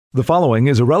The following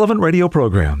is a relevant radio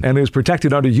program and is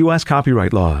protected under U.S.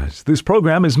 copyright laws. This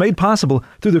program is made possible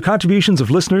through the contributions of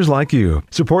listeners like you.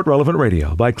 Support Relevant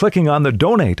Radio by clicking on the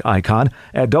donate icon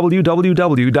at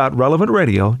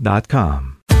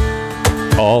www.relevantradio.com.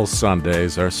 All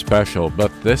Sundays are special,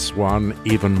 but this one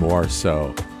even more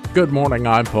so. Good morning,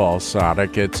 I'm Paul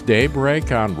Sadek. It's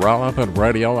Daybreak on Relevant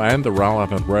Radio and the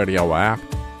Relevant Radio app.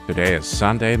 Today is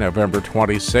Sunday, November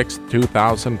 26,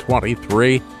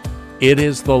 2023. It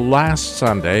is the last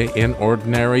Sunday in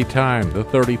Ordinary Time, the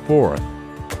 34th.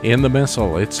 In the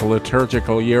Missal, it's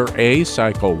Liturgical Year A,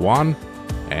 Cycle 1,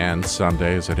 and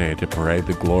Sunday is a day to pray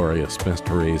the glorious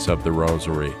mysteries of the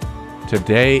Rosary.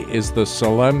 Today is the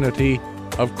Solemnity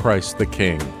of Christ the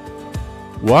King.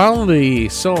 While the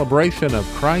celebration of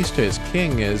Christ as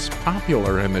King is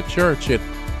popular in the Church, it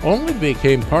only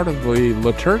became part of the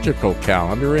liturgical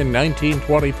calendar in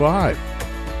 1925.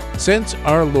 Since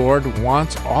our Lord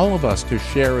wants all of us to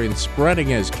share in spreading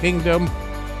His kingdom,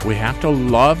 we have to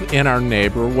love in our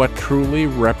neighbor what truly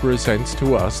represents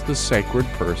to us the sacred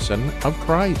person of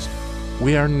Christ.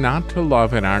 We are not to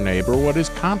love in our neighbor what is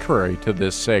contrary to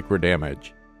this sacred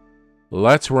image.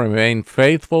 Let's remain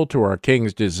faithful to our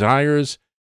King's desires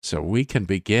so we can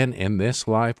begin in this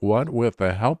life what, with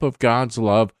the help of God's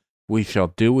love, we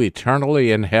shall do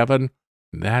eternally in heaven,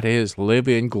 that is, live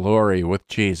in glory with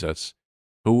Jesus,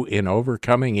 who, in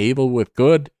overcoming evil with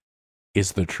good,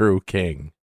 is the true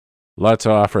King. Let's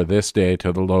offer this day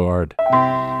to the Lord.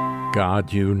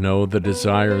 God, you know the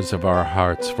desires of our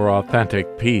hearts for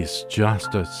authentic peace,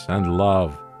 justice, and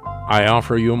love. I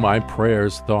offer you my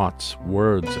prayers, thoughts,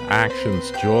 words,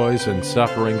 actions, joys, and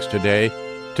sufferings today,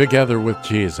 together with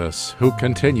Jesus, who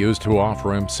continues to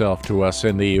offer himself to us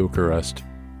in the Eucharist,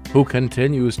 who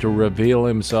continues to reveal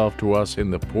himself to us in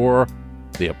the poor,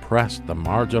 the oppressed, the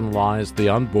marginalized, the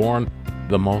unborn,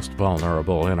 the most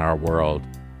vulnerable in our world.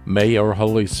 May your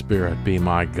Holy Spirit be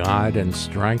my guide and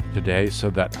strength today so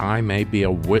that I may be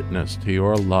a witness to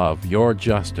your love, your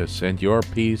justice, and your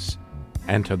peace,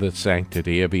 and to the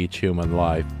sanctity of each human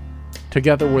life.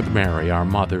 Together with Mary, our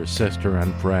mother, sister,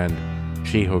 and friend,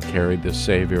 she who carried the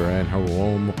Savior in her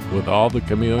womb, with all the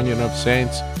communion of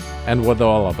saints, and with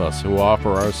all of us who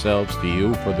offer ourselves to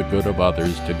you for the good of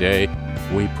others today,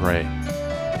 we pray.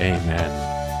 Amen.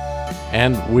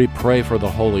 And we pray for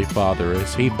the Holy Father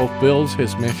as he fulfills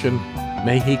his mission.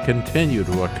 May he continue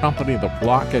to accompany the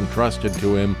flock entrusted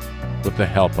to him with the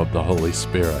help of the Holy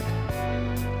Spirit.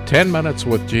 10 Minutes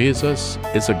with Jesus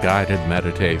is a guided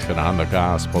meditation on the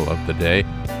gospel of the day,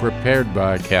 prepared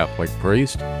by a Catholic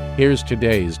priest. Here's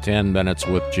today's 10 Minutes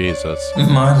with Jesus.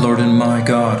 My Lord and my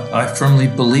God, I firmly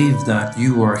believe that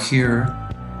you are here,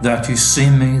 that you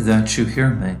see me, that you hear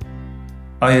me.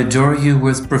 I adore you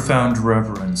with profound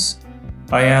reverence.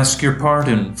 I ask your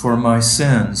pardon for my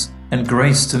sins and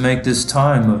grace to make this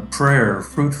time of prayer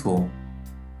fruitful.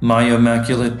 My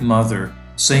Immaculate Mother,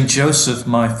 Saint Joseph,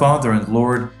 my Father and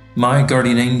Lord, my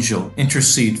guardian angel,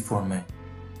 intercede for me.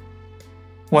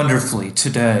 Wonderfully,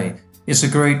 today is a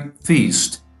great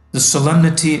feast, the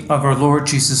Solemnity of our Lord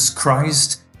Jesus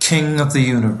Christ, King of the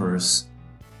universe.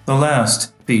 The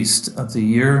last feast of the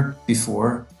year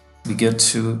before we get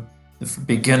to the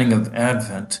beginning of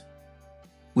Advent.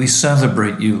 We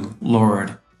celebrate you,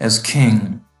 Lord, as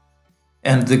King.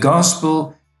 And the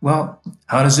gospel, well,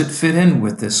 how does it fit in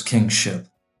with this kingship?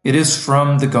 It is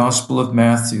from the Gospel of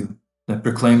Matthew that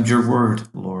proclaimed your word,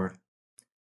 Lord.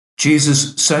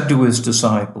 Jesus said to his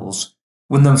disciples,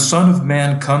 "When the Son of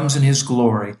Man comes in his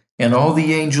glory, and all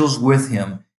the angels with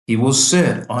him, he will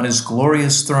sit on his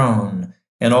glorious throne,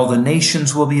 and all the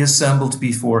nations will be assembled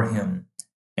before him.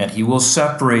 And he will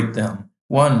separate them,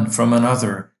 one from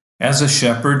another, as a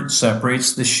shepherd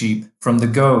separates the sheep from the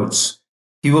goats.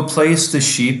 He will place the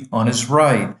sheep on his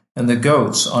right, and the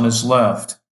goats on his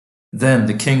left. Then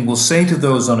the king will say to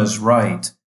those on his right,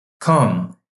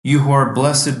 'Come, you who are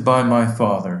blessed by my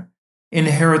Father,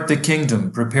 inherit the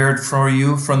kingdom prepared for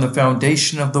you from the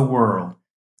foundation of the world.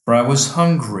 For I was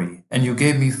hungry, and you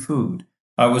gave me food.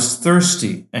 I was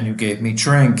thirsty, and you gave me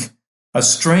drink. A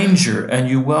stranger, and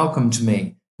you welcomed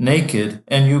me. Naked,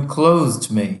 and you clothed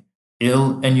me.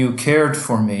 Ill, and you cared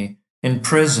for me. In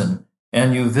prison,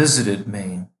 and you visited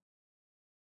me.'"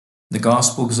 The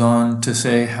gospel goes on to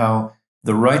say how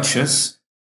the righteous,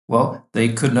 well, they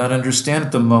could not understand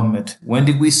at the moment. When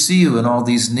did we see you in all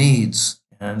these needs?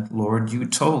 And Lord, you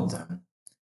told them.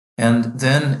 And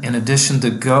then, in addition,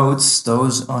 the goats,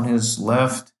 those on his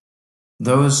left,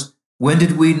 those, when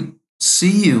did we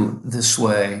see you this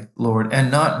way, Lord, and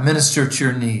not minister to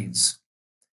your needs?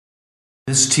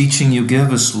 This teaching you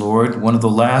give us, Lord, one of the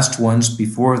last ones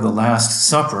before the Last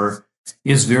Supper,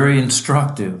 is very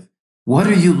instructive. What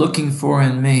are you looking for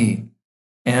in me?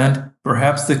 And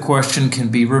perhaps the question can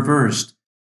be reversed.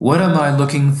 What am I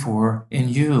looking for in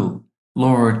you?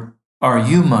 Lord, are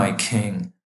you my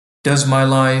King? Does my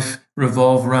life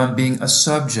revolve around being a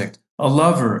subject, a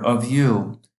lover of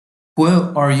you?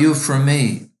 Who are you for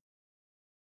me?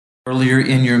 Earlier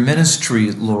in your ministry,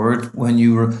 Lord, when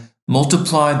you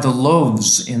multiplied the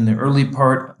loaves in the early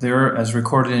part there, as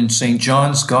recorded in St.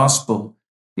 John's Gospel,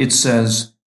 it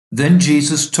says, "Then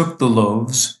Jesus took the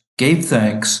loaves, gave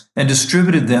thanks, and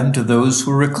distributed them to those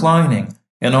who were reclining,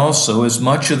 and also as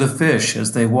much of the fish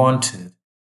as they wanted.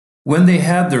 When they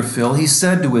had their fill, he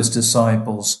said to his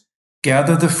disciples,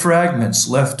 'Gather the fragments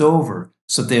left over,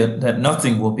 so that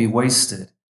nothing will be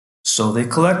wasted.' So they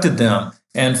collected them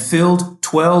and filled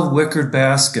 12 wicker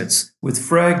baskets with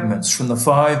fragments from the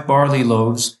 5 barley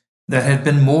loaves that had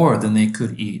been more than they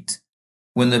could eat.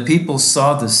 When the people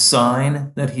saw the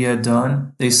sign that he had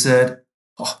done, they said,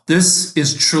 'Oh, this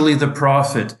is truly the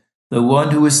prophet, the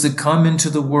one who is to come into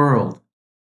the world.'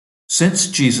 Since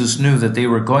Jesus knew that they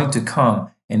were going to come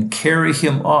and carry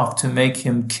him off to make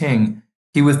him king,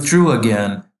 he withdrew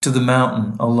again to the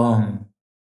mountain alone.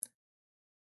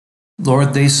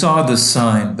 Lord, they saw the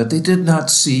sign, but they did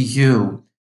not see you.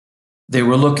 They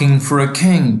were looking for a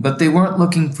king, but they weren't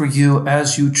looking for you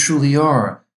as you truly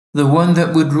are, the one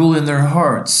that would rule in their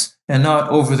hearts and not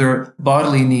over their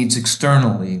bodily needs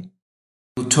externally.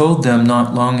 You told them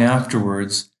not long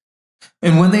afterwards.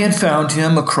 And when they had found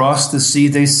him across the sea,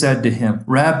 they said to him,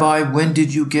 'Rabbi, when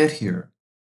did you get here?'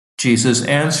 Jesus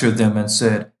answered them and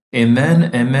said, 'Amen,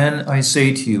 amen, I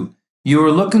say to you, you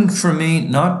are looking for me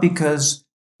not because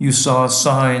you saw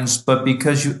signs, but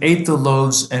because you ate the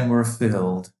loaves and were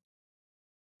filled.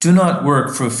 Do not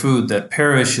work for food that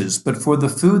perishes, but for the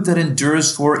food that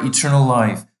endures for eternal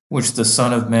life, which the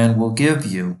Son of Man will give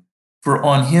you. For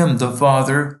on him the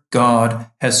Father, God,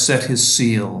 has set his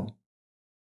seal.'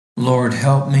 Lord,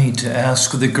 help me to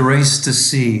ask the grace to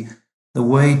see, the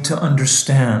way to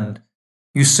understand.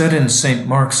 You said in St.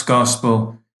 Mark's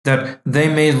Gospel that they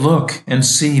may look and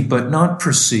see but not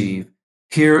perceive,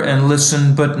 hear and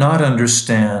listen but not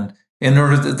understand, in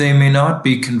order that they may not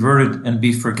be converted and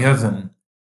be forgiven.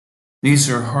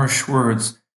 These are harsh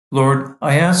words. Lord,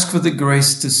 I ask for the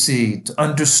grace to see, to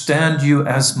understand you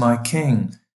as my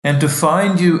King, and to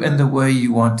find you in the way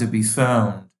you want to be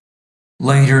found.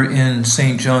 Later in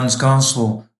St. John's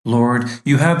Gospel, Lord,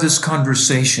 you have this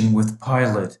conversation with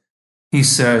Pilate. He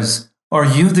says, 'Are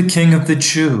you the King of the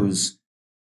Jews?'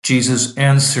 Jesus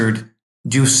answered,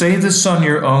 'Do you say this on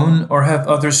your own, or have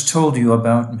others told you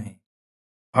about me?'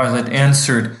 Pilate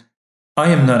answered, 'I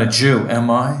am not a Jew,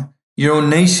 am I? Your own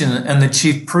nation and the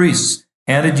chief priests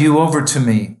handed you over to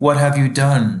me. What have you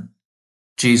done?'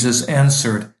 Jesus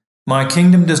answered, 'My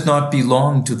kingdom does not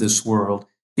belong to this world.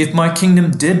 If my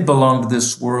kingdom did belong to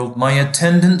this world, my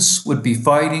attendants would be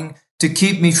fighting to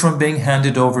keep me from being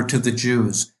handed over to the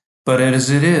Jews. But as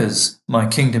it is, my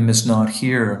kingdom is not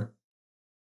here.'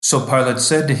 So Pilate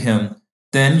said to him,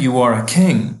 'Then you are a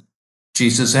king.'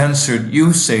 Jesus answered,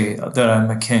 'You say that I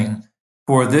am a king.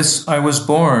 For this I was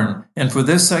born, and for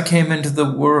this I came into the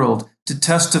world, to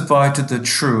testify to the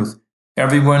truth.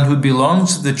 Everyone who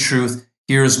belongs to the truth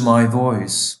hears my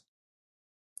voice.'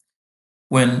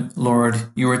 When,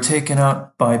 Lord, you were taken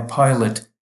out by Pilate,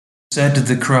 said to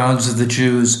the crowds of the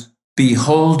Jews,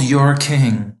 'Behold your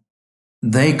king.'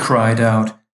 They cried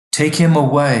out, 'Take him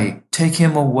away,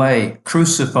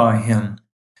 crucify him.'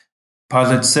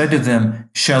 Pilate said to them,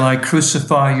 'Shall I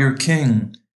crucify your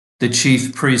king?' The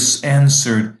chief priests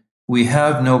answered, 'We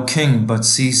have no king but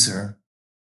Caesar.'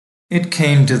 It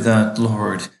came to that,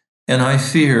 Lord, and I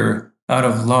fear, out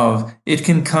of love, it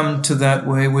can come to that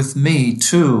way with me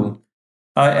too.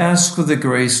 I ask for the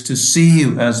grace to see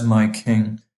you as my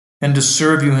king, and to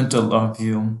serve you and to love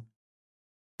you.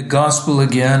 The gospel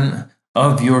again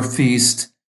of your feast,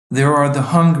 there are the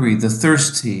hungry, the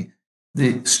thirsty,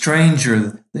 the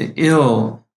stranger, the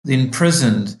ill, the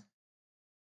imprisoned.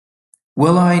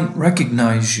 Will I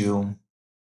recognize you?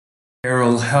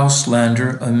 Carol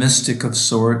Houselander, a mystic of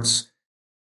sorts,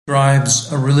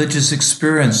 describes a religious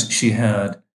experience she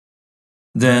had.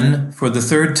 Then, for the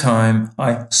 3rd time,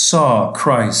 I saw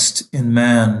Christ in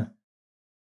man.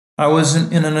 I was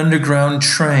in an underground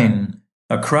train,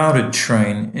 a crowded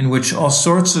train, in which all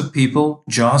sorts of people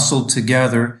jostled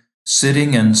together,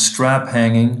 sitting and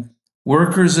strap-hanging,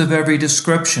 workers of every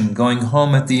description going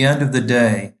home at the end of the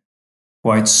day.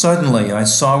 Quite suddenly I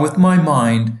saw with my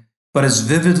mind, but as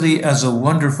vividly as a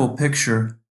wonderful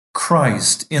picture,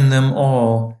 Christ in them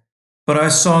all. But I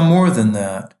saw more than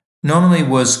that. Not only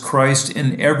was Christ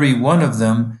in every one of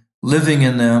them, living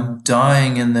in them,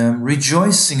 dying in them,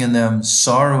 rejoicing in them,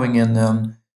 sorrowing in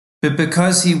them. But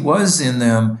because he was in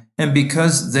them, and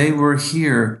because they were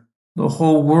here, the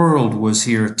whole world was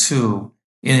here too,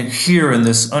 here in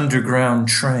this underground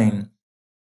train.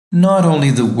 Not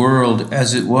only the world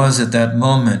as it was at that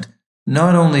moment,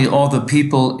 not only all the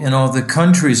people in all the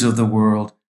countries of the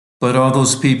world, but all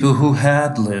those people who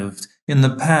had lived in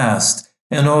the past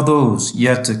and all those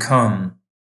yet to come.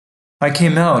 I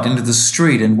came out into the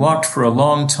street and walked for a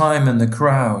long time in the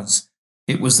crowds.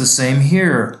 It was the same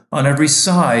here, on every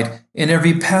side, in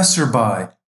every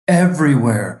passerby,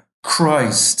 everywhere,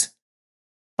 Christ.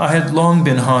 I had long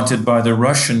been haunted by the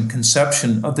Russian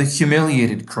conception of the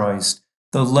humiliated Christ,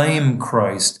 the lame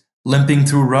Christ, limping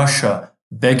through Russia,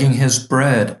 begging his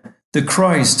bread, the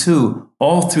Christ who,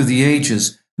 all through the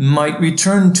ages, might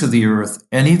return to the earth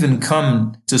and even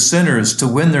come to sinners to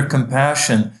win their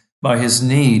compassion by his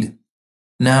need.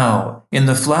 Now, in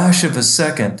the flash of a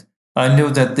second, I knew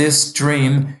that this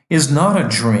dream is not a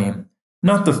dream,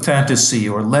 not the fantasy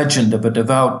or legend of a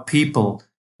devout people,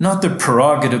 not the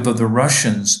prerogative of the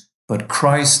Russians, but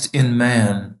Christ in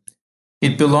man.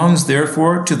 It belongs,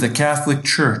 therefore, to the Catholic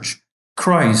Church,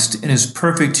 Christ in his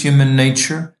perfect human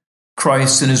nature,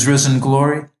 Christ in his risen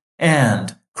glory,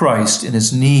 and Christ in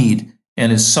his need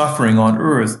and his suffering on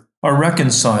earth are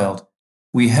reconciled.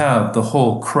 We have the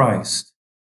whole Christ.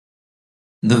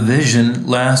 The vision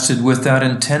lasted with that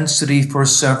intensity for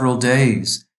several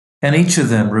days, and each of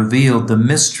them revealed the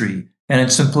mystery and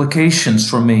its implications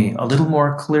for me a little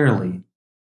more clearly.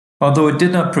 Although it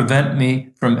did not prevent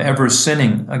me from ever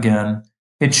sinning again,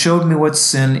 it showed me what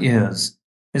sin is,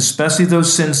 especially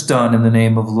those sins done in the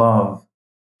name of love.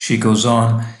 She goes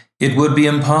on, it would be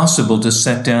impossible to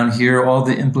set down here all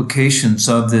the implications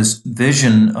of this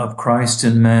vision of Christ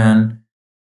in man.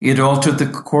 It altered the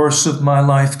course of my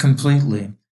life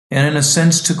completely, and in a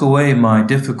sense took away my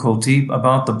difficulty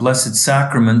about the blessed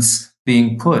sacraments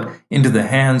being put into the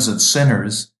hands of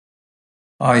sinners.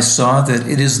 I saw that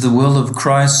it is the will of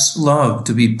Christ's love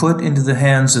to be put into the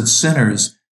hands of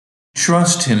sinners,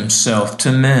 trust himself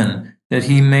to men, that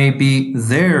he may be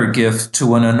their gift to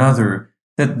one another,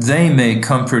 that they may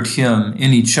comfort him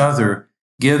in each other,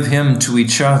 give him to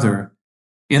each other.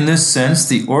 In this sense,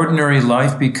 the ordinary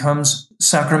life becomes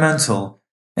sacramental,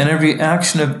 and every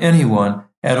action of anyone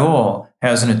at all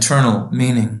has an eternal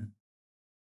meaning.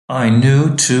 I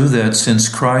knew, too, that since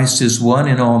Christ is one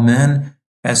in all men,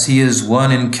 as he is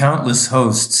one in countless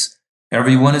hosts,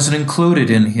 everyone is included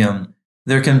in him.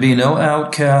 There can be no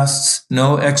outcasts,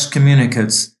 no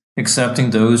excommunicates,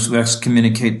 excepting those who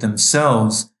excommunicate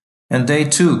themselves, and they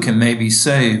too may be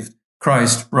saved,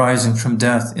 Christ rising from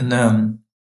death in them.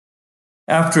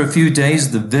 After a few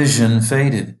days the vision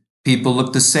faded. People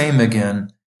looked the same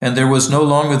again, and there was no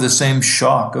longer the same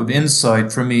shock of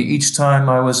insight for me each time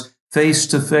I was face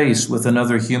to face with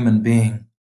another human being.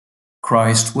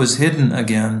 Christ was hidden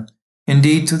again.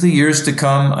 Indeed, through the years to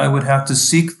come, I would have to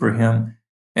seek for him,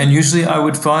 and usually I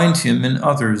would find him in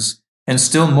others, and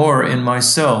still more in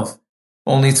myself,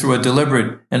 only through a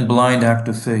deliberate and blind act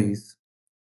of faith.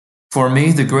 For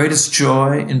me, the greatest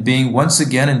joy in being once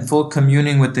again in full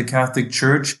communion with the Catholic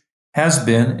Church has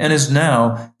been and is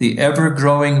now the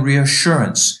ever-growing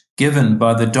reassurance given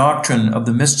by the doctrine of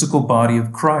the mystical body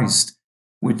of Christ,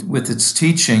 with its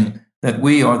teaching that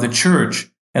we are the Church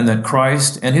and that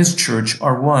Christ and his Church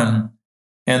are one,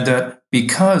 and that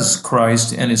because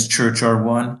Christ and his Church are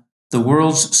one, the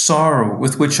world's sorrow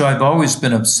with which I've always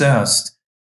been obsessed,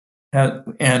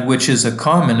 and which is a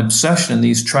common obsession in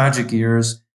these tragic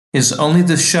years, is only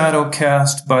the shadow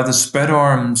cast by the spread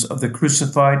arms of the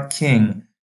crucified King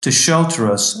to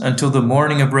shelter us until the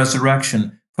morning of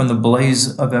resurrection from the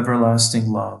blaze of everlasting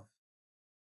love.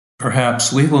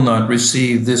 Perhaps we will not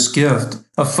receive this gift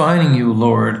of finding you,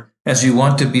 Lord, as you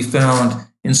want to be found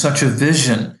in such a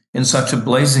vision, in such a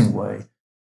blazing way.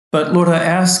 But, Lord, I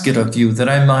ask it of you that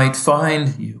I might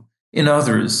find you in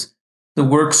others, the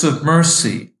works of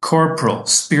mercy, corporal,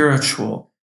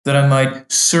 spiritual, that I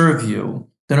might serve you,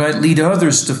 that I might lead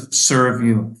others to serve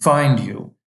you, find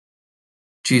you.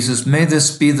 Jesus, may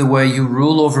this be the way you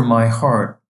rule over my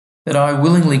heart, that I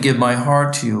willingly give my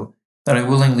heart to you, that I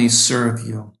willingly serve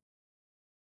you.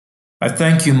 I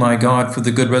thank you, my God, for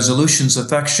the good resolutions,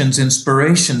 affections,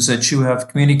 inspirations that you have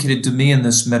communicated to me in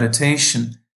this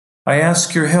meditation. I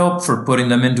ask your help for putting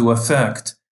them into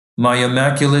effect. My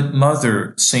Immaculate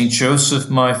Mother, Saint Joseph,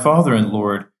 my Father and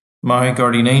Lord, my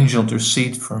guardian angel,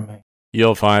 intercede for me.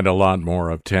 You'll find a lot more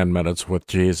of 10 Minutes with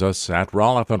Jesus at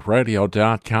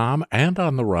relevantradio.com and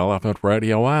on the Relevant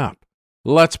Radio app.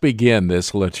 Let's begin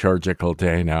this liturgical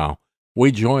day now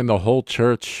We join the whole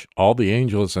church, all the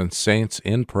angels and saints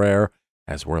in prayer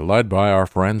as we're led by our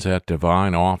friends at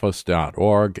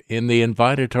divineoffice.org in the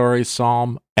invitatory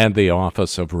psalm and the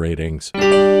office of readings.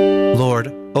 Lord,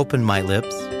 open my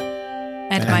lips,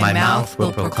 and my mouth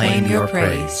will proclaim your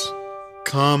praise.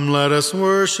 Come, let us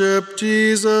worship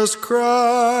Jesus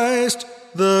Christ,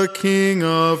 the King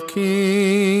of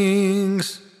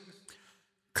Kings.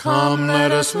 Come,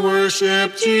 let us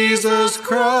worship Jesus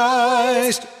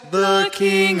Christ, the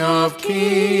King of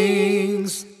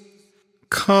Kings.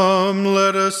 Come,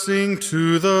 let us sing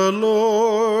to the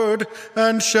Lord,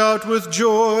 and shout with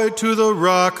joy to the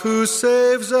Rock who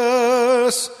saves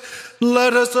us.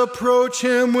 Let us approach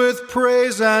him with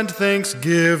praise and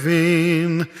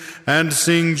thanksgiving, and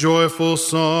sing joyful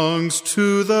songs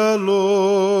to the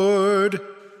Lord.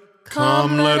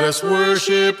 Come, let us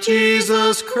worship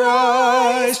Jesus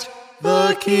Christ,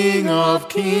 the King of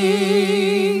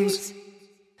Kings.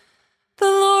 The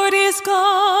Lord is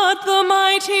God, the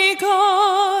mighty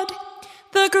God,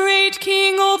 the great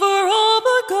King over all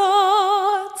the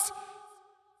gods.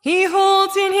 He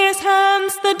holds in his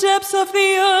hands the depths of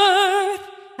the earth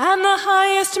and the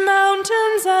highest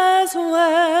mountains as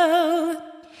well.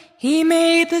 He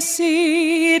made the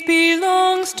sea, it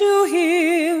belongs to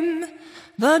him,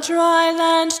 the dry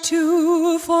land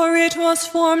too, for it was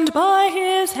formed by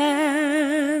his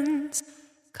hands.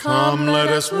 Come, let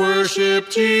us worship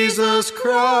Jesus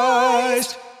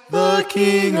Christ, the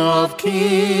King of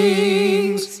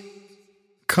Kings.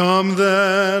 Come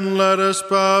then, let us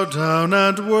bow down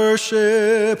and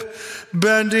worship,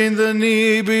 bending the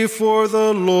knee before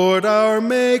the Lord our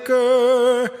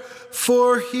Maker.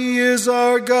 For he is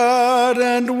our God,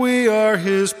 and we are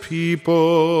his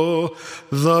people,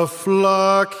 the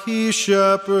flock he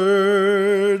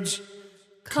shepherds.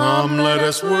 Come, let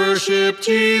us worship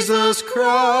Jesus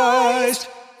Christ,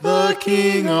 the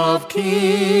King of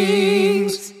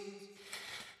Kings.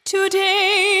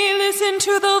 Today, listen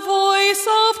to the voice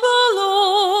of the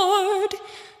Lord.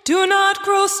 Do not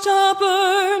grow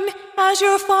stubborn, as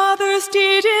your fathers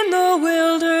did in the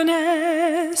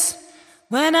wilderness.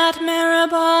 When at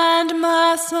Meribah and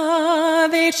Massah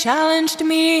they challenged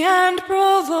me and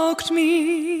provoked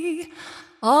me,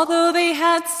 although they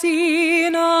had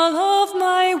seen all of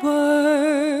my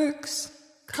works.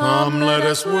 Come, let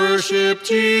us worship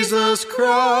Jesus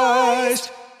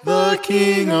Christ, the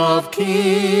King of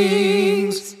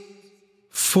Kings.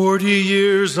 40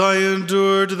 years I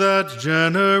endured that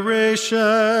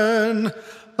generation.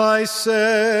 I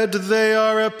said, they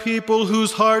are a people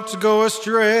whose hearts go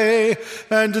astray,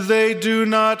 and they do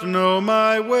not know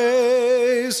my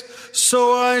ways.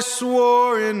 So I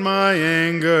swore in my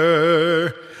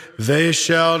anger, they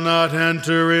shall not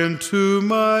enter into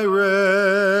my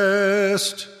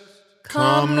rest.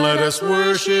 Come, let us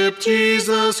worship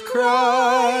Jesus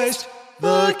Christ,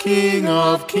 the King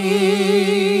of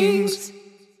Kings.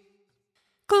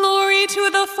 Glory to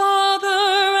the Father,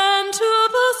 and to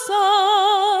the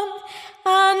Son,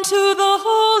 and to the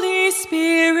Holy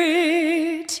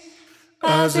Spirit,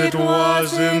 as it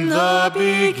was in the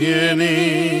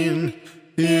beginning,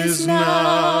 is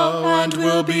now, and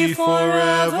will be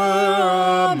forever.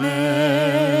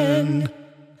 Amen.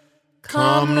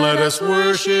 Come, let us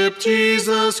worship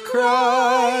Jesus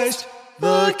Christ,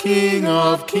 the King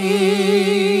of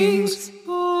Kings.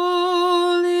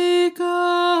 Holy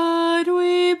God,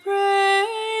 we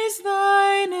praise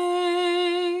thy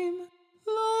name.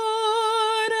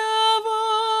 Lord of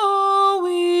all,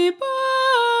 we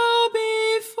bow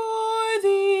before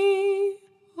thee.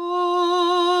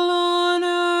 All on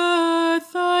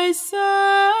earth thy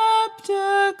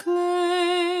scepter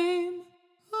claim.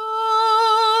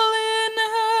 All in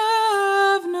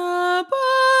heaven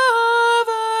above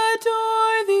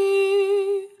adore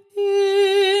thee.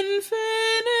 Infinite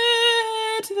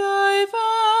thy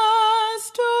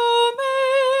vast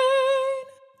domain.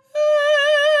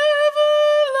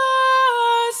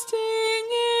 Everlasting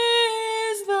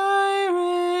is thy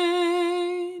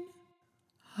reign.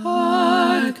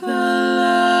 Hark the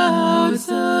loud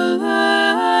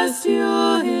celestial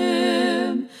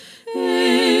hymn,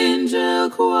 angel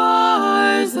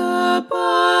choirs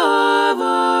above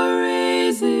are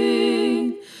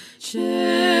raising,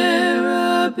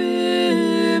 cherubim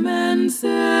and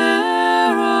seraphim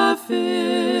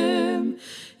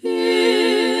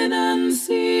in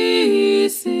unceasing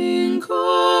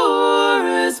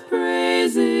chorus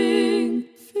praising.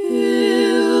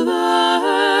 Fill the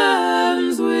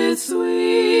heavens with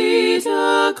sweet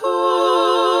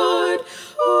accord.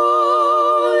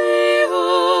 Holy,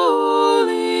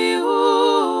 holy,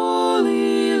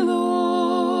 holy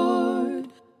Lord.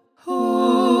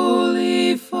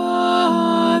 Holy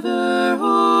Father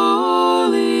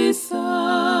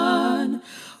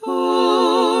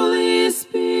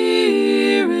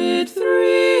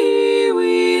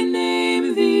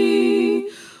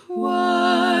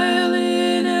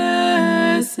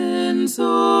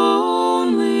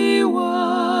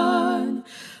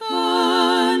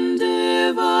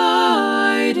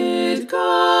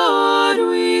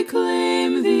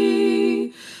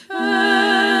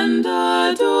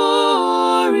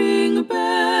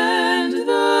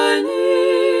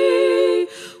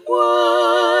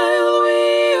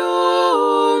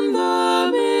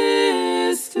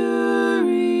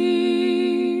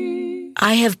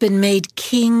I have been made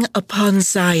king upon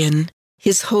Zion,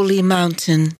 his holy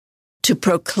mountain, to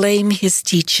proclaim his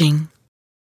teaching.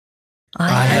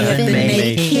 I have been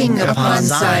made king upon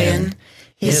Zion,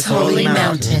 his holy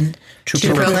mountain,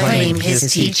 to proclaim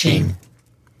his teaching.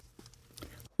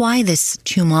 Why this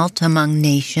tumult among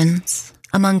nations,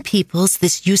 among peoples,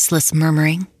 this useless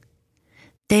murmuring?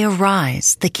 They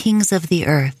arise, the kings of the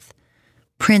earth.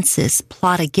 Princes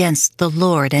plot against the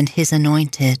Lord and his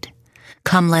anointed.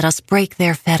 Come, let us break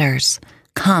their fetters.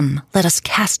 Come, let us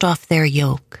cast off their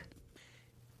yoke.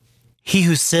 He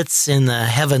who sits in the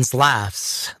heavens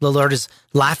laughs. The Lord is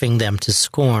laughing them to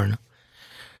scorn.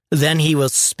 Then he will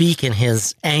speak in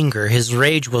his anger. His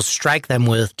rage will strike them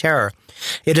with terror.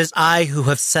 It is I who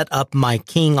have set up my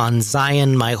king on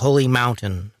Zion, my holy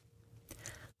mountain.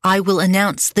 I will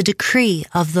announce the decree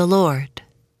of the Lord.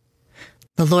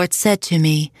 The Lord said to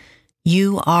me,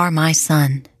 "You are my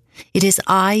son. It is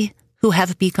I who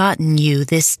have begotten you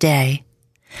this day.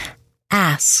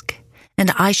 Ask,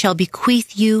 and I shall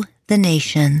bequeath you the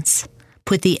nations.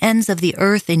 Put the ends of the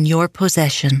earth in your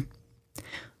possession.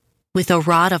 With a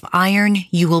rod of iron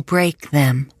you will break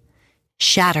them,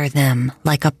 shatter them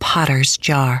like a potter's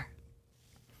jar."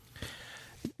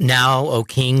 Now, O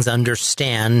kings,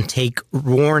 understand, take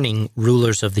warning,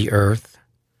 rulers of the earth.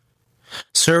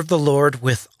 Serve the Lord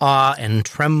with awe and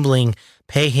trembling.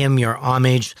 Pay him your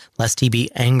homage, lest he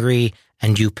be angry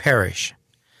and you perish.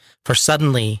 For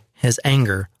suddenly his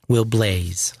anger will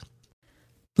blaze.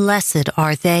 Blessed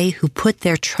are they who put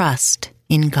their trust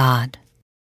in God.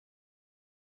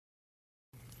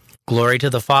 Glory to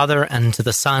the Father, and to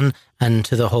the Son, and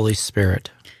to the Holy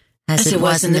Spirit. As it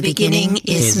was in the beginning,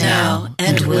 is now,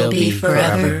 and will be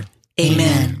forever.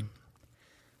 Amen.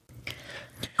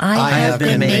 I have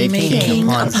been made king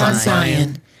upon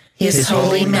Zion, his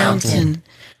holy mountain,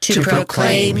 to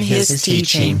proclaim his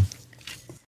teaching.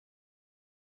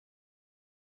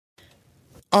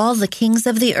 All the kings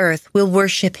of the earth will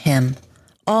worship him.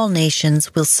 All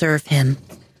nations will serve him.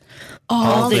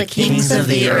 All the kings of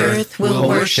the earth will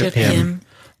worship him.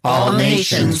 All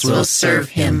nations will serve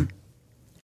him.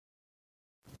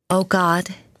 O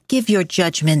God, give your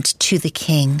judgment to the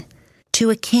king, to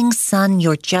a king's son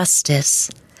your justice,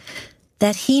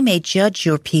 that he may judge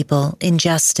your people in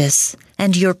justice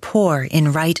and your poor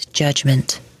in right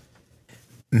judgment.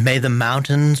 May the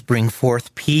mountains bring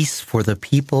forth peace for the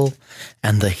people,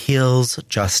 and the hills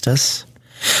justice.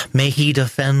 May he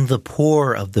defend the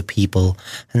poor of the people,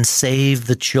 and save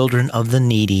the children of the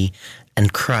needy,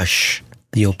 and crush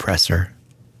the oppressor.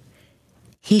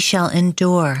 He shall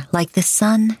endure like the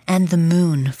sun and the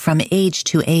moon from age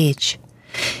to age.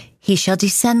 He shall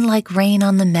descend like rain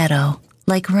on the meadow,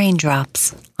 like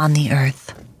raindrops on the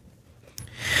earth.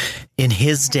 In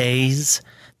his days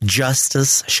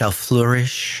justice shall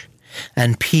flourish,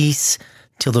 and peace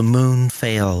till the moon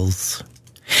fails.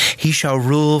 He shall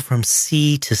rule from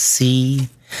sea to sea,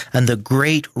 and the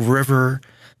great river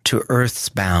to earth's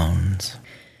bounds.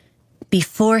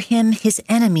 Before him his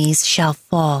enemies shall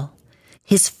fall.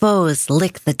 His foes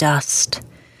lick the dust.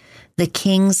 The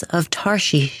kings of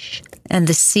Tarshish and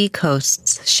the sea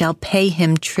coasts shall pay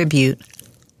him tribute.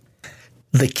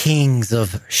 The kings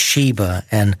of Sheba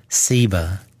and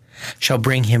Seba shall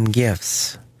bring him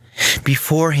gifts.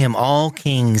 Before him all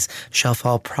kings shall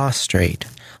fall prostrate.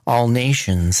 All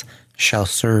nations shall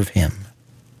serve him.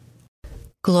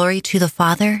 Glory to the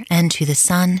Father, and to the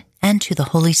Son, and to the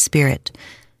Holy Spirit,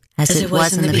 as it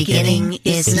was in the beginning,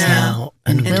 is now,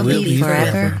 and will be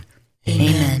forever.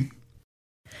 Amen.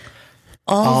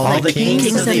 All the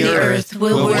kings of the earth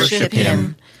will worship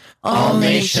him. All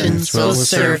nations will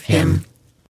serve him.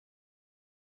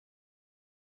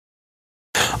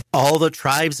 All the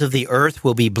tribes of the earth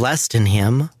will be blessed in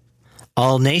him.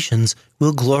 All nations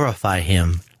will glorify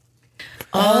him.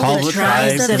 All the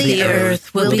tribes of the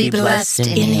earth will be blessed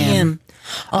in him.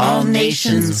 All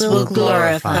nations will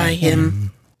glorify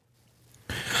him.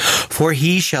 For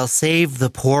he shall save the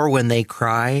poor when they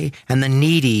cry, and the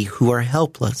needy who are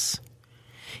helpless.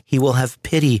 He will have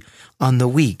pity on the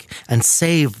weak and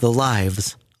save the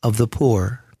lives of the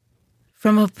poor.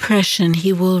 From oppression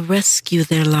he will rescue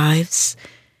their lives.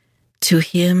 To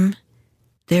him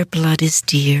their blood is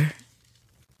dear.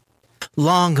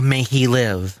 Long may he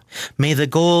live. May the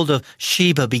gold of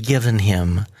Sheba be given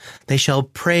him. They shall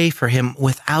pray for him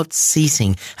without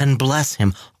ceasing and bless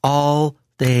him all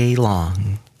day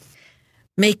long.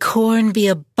 May corn be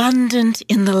abundant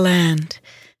in the land,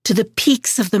 to the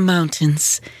peaks of the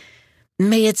mountains.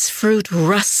 May its fruit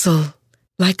rustle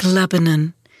like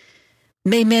Lebanon.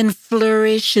 May men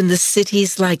flourish in the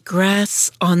cities like grass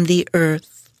on the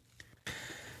earth.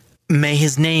 May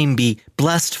his name be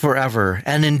blessed forever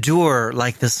and endure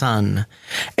like the sun.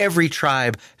 Every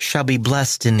tribe shall be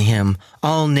blessed in him.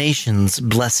 All nations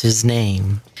bless his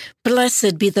name.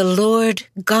 Blessed be the Lord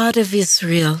God of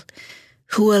Israel,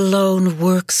 who alone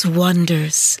works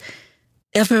wonders.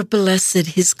 Ever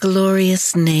blessed his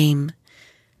glorious name.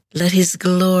 Let his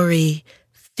glory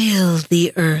fill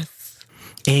the earth.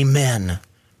 Amen.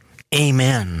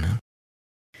 Amen.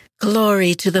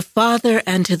 Glory to the Father,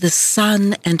 and to the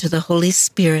Son, and to the Holy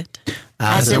Spirit.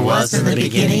 As it was in the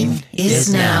beginning,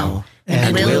 is now,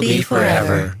 and will be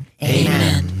forever.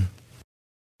 Amen.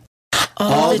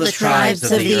 All the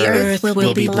tribes of the earth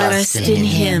will be blessed in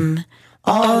him.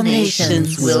 All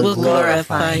nations will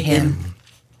glorify him.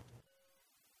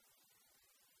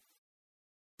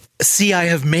 See, I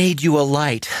have made you a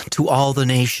light to all the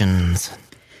nations.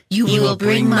 You will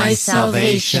bring my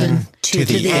salvation to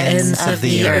the ends of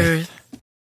the earth.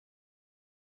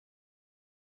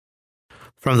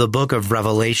 From the book of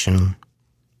Revelation.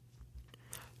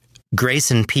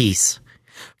 Grace and peace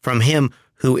from him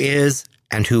who is,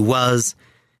 and who was,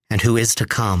 and who is to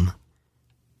come,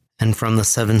 and from the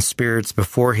 7 spirits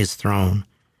before his throne,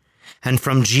 and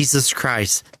from Jesus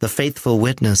Christ, the faithful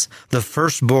witness, the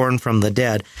firstborn from the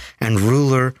dead, and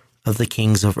ruler of the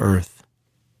kings of earth.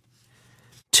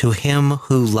 To him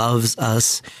who loves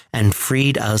us and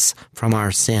freed us from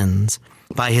our sins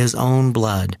by his own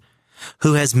blood,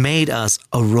 who has made us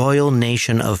a royal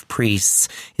nation of priests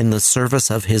in the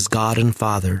service of his God and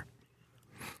Father.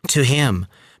 To him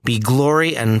be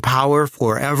glory and power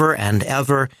forever and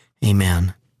ever.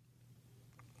 Amen.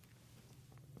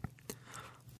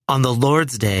 On the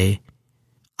Lord's day,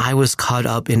 I was caught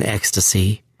up in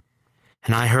ecstasy,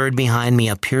 and I heard behind me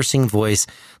a piercing voice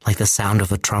like the sound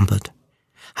of a trumpet.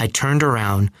 I turned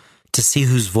around to see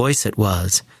whose voice it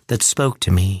was that spoke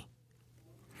to me.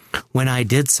 When I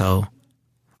did so,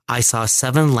 I saw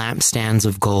 7 lampstands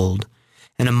of gold,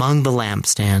 and among the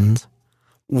lampstands,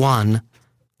 one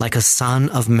like a son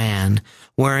of man,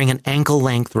 wearing an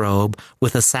ankle-length robe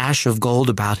with a sash of gold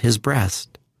about his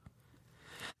breast.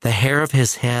 The hair of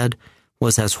his head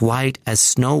was as white as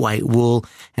snow-white wool,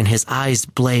 and his eyes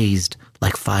blazed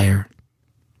like fire.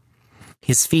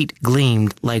 His feet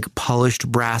gleamed like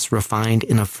polished brass refined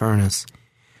in a furnace,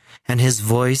 and his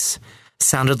voice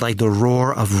sounded like the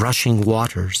roar of rushing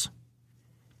waters.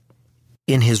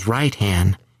 In his right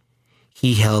hand,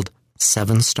 he held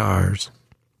 7 stars.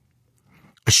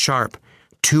 A sharp,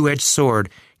 2-edged sword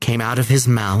came out of his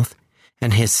mouth,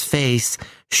 and his face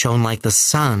shone like the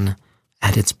sun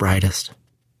at its brightest.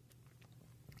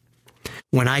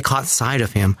 When I caught sight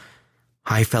of him,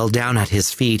 I fell down at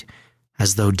his feet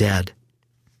as though dead.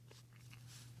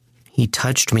 He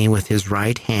touched me with his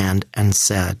right hand and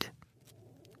said,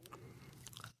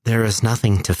 "There is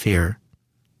nothing to fear.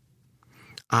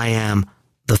 I am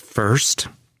the first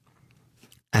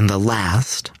and the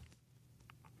last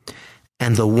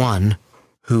and the one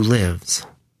who lives.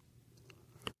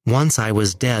 Once I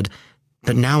was dead,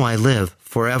 but now I live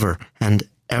forever and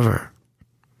ever.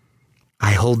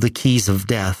 I hold the keys of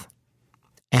death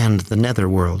and the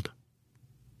netherworld.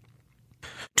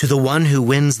 To the one who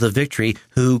wins the victory,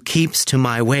 who keeps to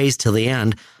my ways till the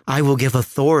end, I will give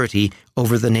authority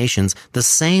over the nations, the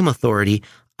same authority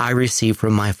I received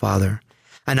from my Father,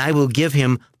 and I will give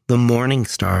him the morning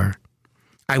star.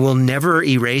 I will never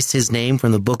erase his name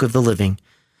from the book of the living,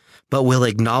 but will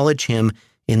acknowledge him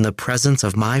in the presence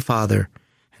of my Father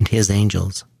and his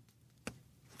angels.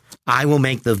 I will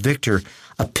make the victor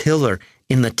a pillar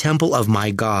in the temple of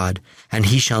my God, and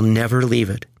he shall never leave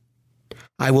it.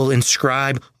 I will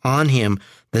inscribe on him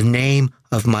the name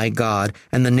of my God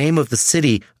and the name of the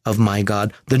city of my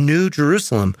God, the new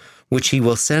Jerusalem, which he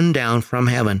will send down from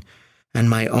heaven, and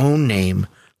my own name,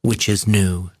 which is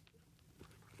new.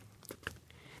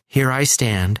 Here I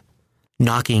stand,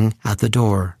 knocking at the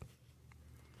door.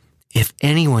 If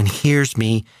anyone hears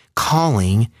me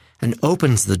calling and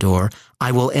opens the door,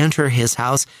 I will enter his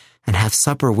house and have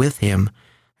supper with him,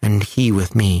 and he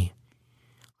with me.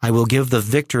 I will give the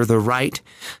victor the right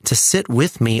to sit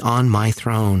with me on my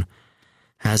throne,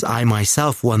 as I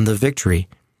myself won the victory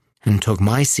and took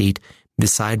my seat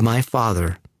beside my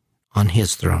Father on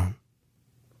his throne."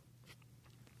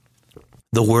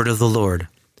 The word of the Lord.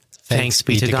 Thanks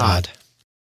be to God.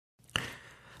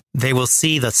 They will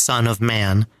see the Son of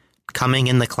Man coming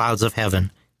in the clouds of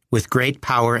heaven with great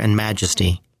power and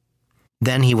majesty.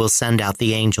 Then he will send out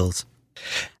the angels,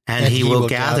 and he will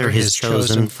gather his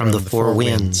chosen from the 4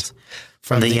 winds,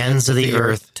 from the ends of the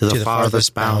earth to the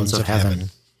farthest bounds of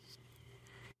heaven.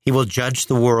 He will judge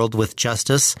the world with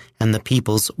justice and the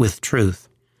peoples with truth.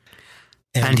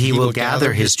 And he will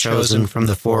gather his chosen from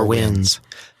the 4 winds,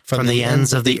 from the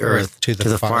ends of the earth to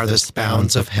the farthest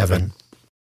bounds of heaven.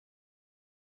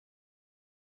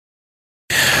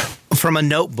 From a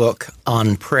notebook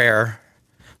on prayer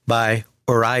by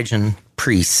Origen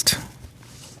Priest.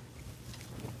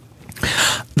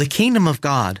 The kingdom of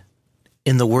God,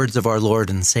 in the words of our Lord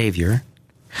and Savior,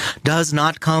 does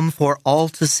not come for all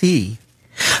to see,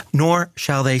 nor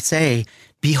shall they say,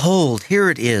 "Behold, here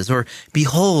it is," or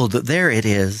 "Behold, there it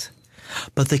is."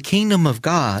 But the kingdom of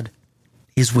God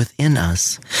is within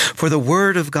us, for the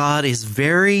word of God is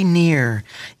very near,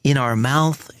 in our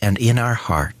mouth and in our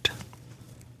heart.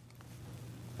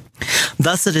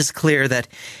 Thus it is clear that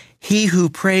he who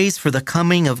prays for the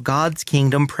coming of God's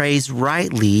kingdom prays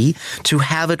rightly to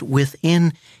have it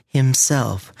within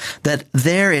himself, that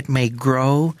there it may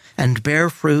grow and bear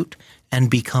fruit and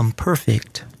become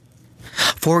perfect.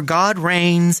 For God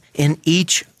reigns in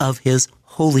each of his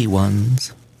holy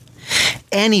ones.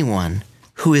 Anyone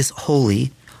who is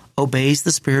holy obeys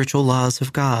the spiritual laws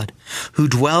of God, who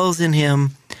dwells in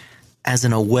him as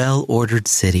in a well-ordered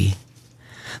city.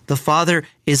 The Father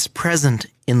is present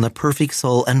in the perfect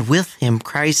soul, and with him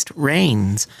Christ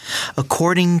reigns,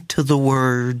 according to the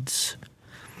words,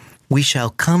 "We shall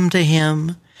come to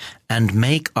him and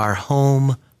make our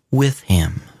home with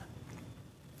him."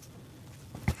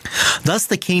 Thus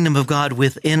the kingdom of God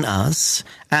within us,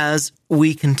 as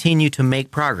we continue to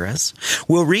make progress,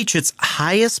 will reach its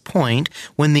highest point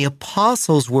when the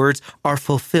apostles' words are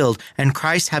fulfilled, and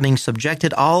Christ, having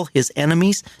subjected all his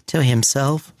enemies to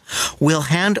himself, will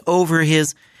hand over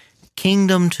his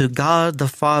kingdom to God the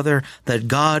Father, that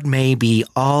God may be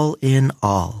all in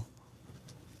all.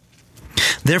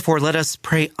 Therefore, let us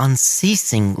pray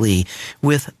unceasingly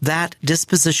with that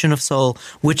disposition of soul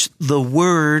which the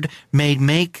Word may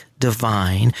make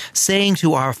divine, saying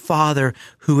to our Father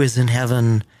who is in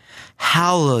heaven,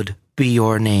 "Hallowed be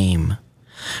your name.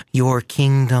 Your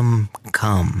kingdom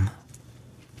come."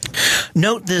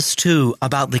 Note this, too,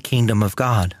 about the kingdom of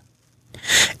God.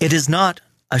 It is not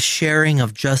a sharing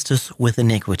of justice with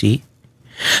iniquity,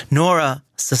 nor a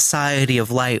society of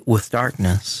light with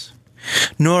darkness,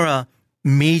 nor a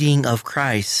meeting of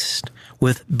Christ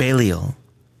with Belial.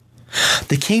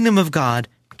 The kingdom of God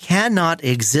cannot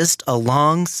exist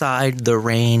alongside the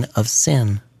reign of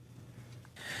sin.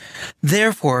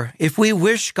 Therefore, if we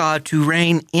wish God to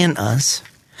reign in us,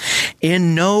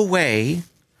 in no way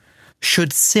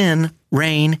should sin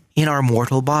reign in our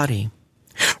mortal body.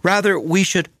 Rather, we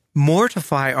should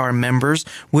mortify our members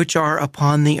which are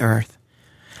upon the earth,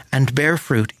 and bear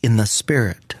fruit in the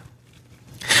Spirit.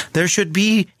 There should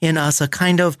be in us a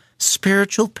kind of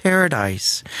spiritual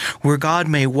paradise where God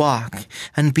may walk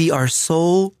and be our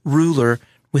sole ruler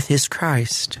with his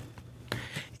Christ.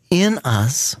 In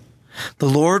us, the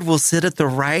Lord will sit at the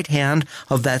right hand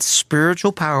of that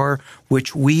spiritual power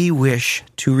which we wish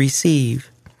to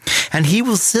receive. And he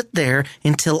will sit there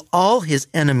until all his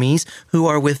enemies who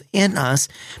are within us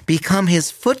become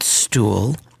his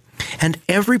footstool, and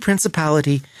every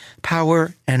principality,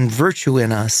 power, and virtue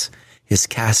in us is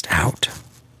cast out.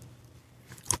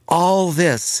 All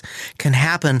this can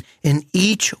happen in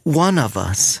each one of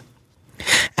us,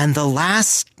 and the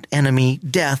last enemy,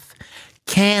 death,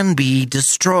 can be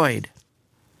destroyed.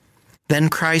 Then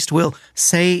Christ will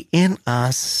say in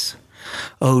us,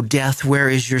 "O death, where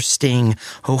is your sting?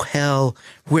 O hell,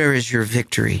 where is your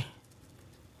victory?"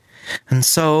 And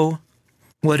so,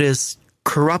 what is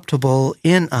corruptible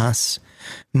in us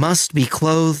must be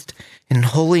clothed in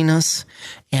holiness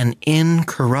and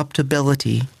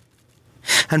incorruptibility.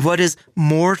 And what is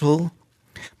mortal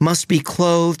must be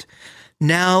clothed,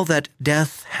 now that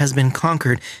death has been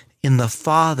conquered, in the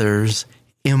Father's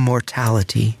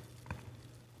immortality.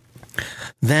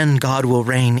 Then God will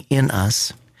reign in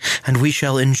us, and we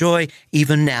shall enjoy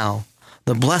even now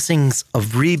the blessings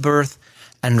of rebirth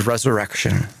and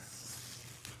resurrection.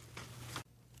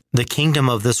 The kingdom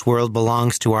of this world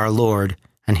belongs to our Lord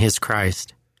and his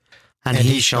Christ, and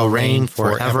he shall reign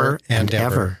forever and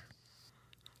ever.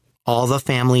 All the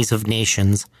families of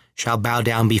nations shall bow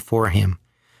down before him,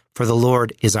 for the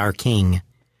Lord is our King,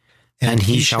 and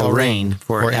he shall reign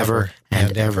forever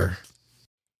and ever.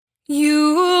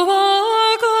 You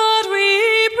are God,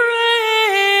 we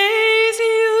praise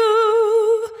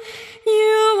you.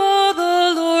 You are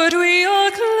the Lord, we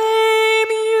acclaim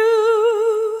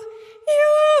you.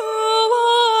 You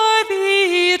are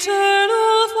the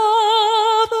eternal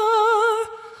Father.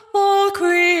 All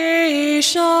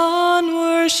creation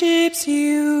worships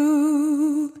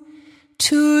you.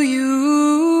 To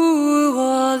you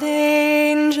all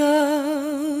angels,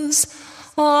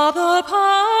 all the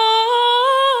powers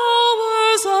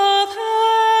of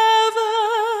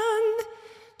heaven,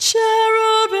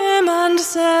 cherubim and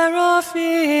seraphim,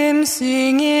 cherubim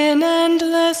sing in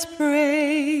endless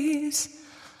praise.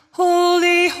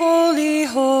 Holy, holy,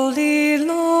 holy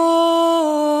Lord,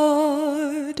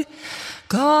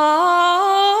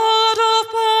 God of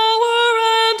power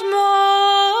and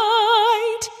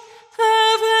might,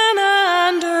 heaven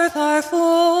and earth are full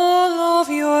of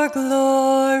your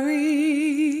glory.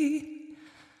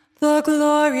 The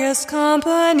glorious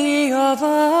company of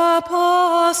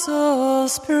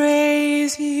apostles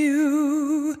praise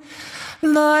you.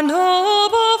 The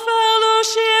noble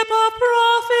fellowship of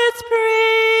prophets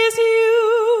praise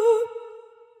you.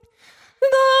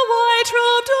 The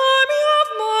white-robed army of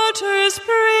martyrs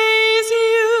praise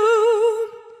you.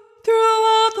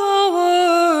 Throughout the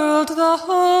world, the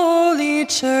Holy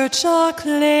Church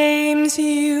acclaims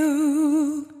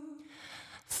you.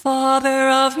 Father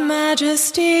of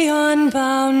majesty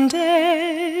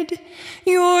unbounded,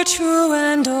 your true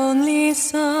and only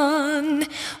Son,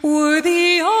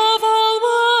 worthy of all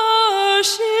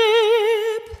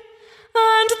worship,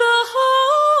 and the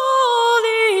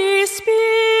Holy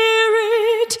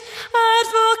Spirit,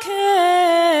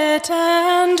 advocate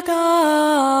and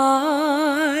guide.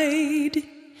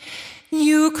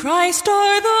 You, Christ,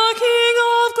 are the King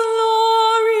of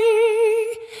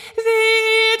glory, the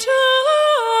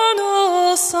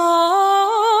eternal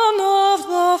Son of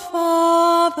the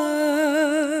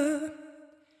Father.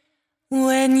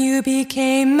 When you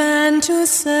became man to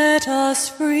set us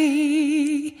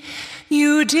free,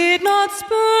 you did not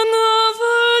spurn the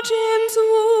Virgin's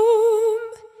womb.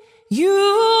 You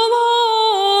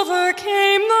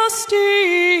overcame the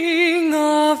sting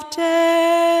of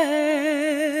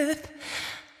death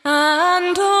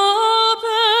and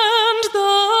opened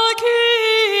the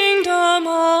kingdom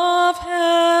of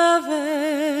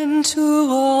heaven to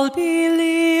all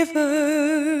believers.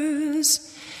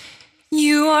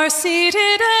 You are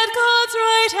seated at God's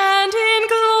right hand in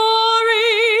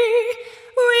glory.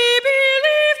 We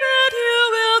believe that you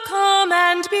will come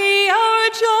and be our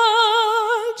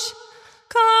judge.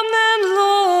 Come then,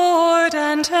 Lord,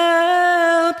 and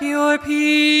help your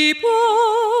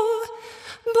people,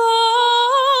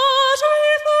 bought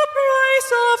with the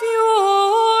price of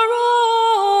your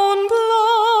own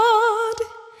blood,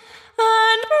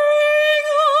 and bring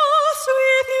us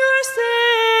with your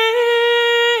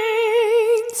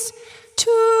saints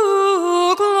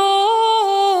to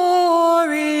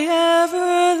glory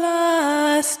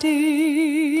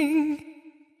everlasting.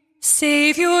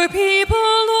 Save your people,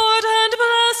 Lord, and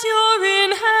bless your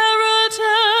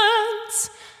inheritance.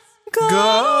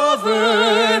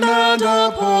 Govern and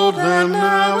uphold them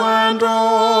now and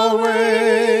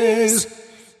always.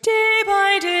 Day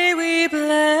by day we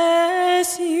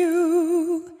bless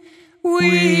you.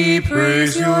 We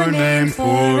praise your name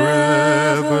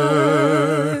forever.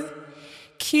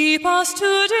 Keep us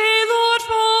today, Lord,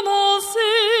 from all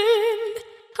sin.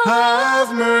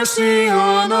 Have mercy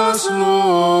on us,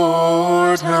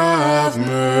 Lord, have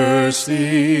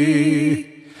mercy.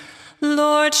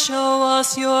 Lord, show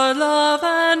us your love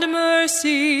and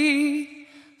mercy,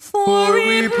 For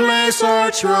we place our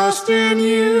trust in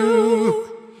you.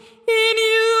 In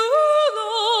you,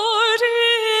 Lord,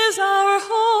 is our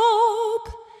hope,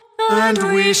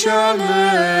 And we shall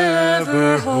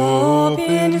never hope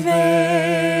in vain.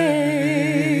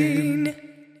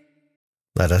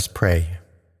 Let us pray.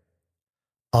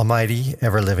 Almighty,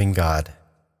 ever-living God,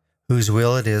 whose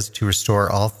will it is to restore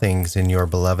all things in your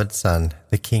beloved Son,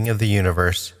 the King of the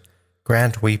universe,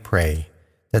 grant, we pray,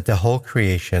 that the whole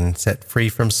creation, set free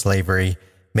from slavery,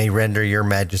 may render your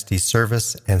majesty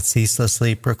service and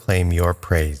ceaselessly proclaim your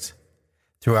praise.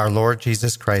 Through our Lord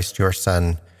Jesus Christ, your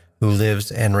Son, who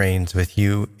lives and reigns with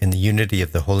you in the unity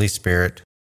of the Holy Spirit,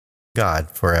 God,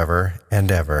 forever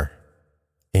and ever.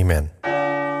 Amen.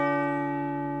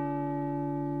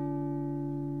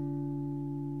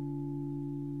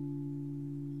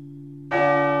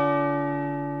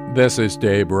 This is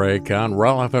Daybreak on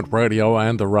Relevant Radio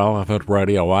and the Relevant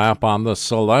Radio app on the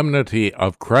Solemnity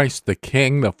of Christ the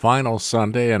King, the final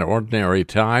Sunday in Ordinary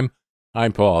Time.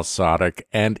 I'm Paul Sadek,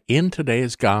 and in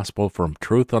today's Gospel from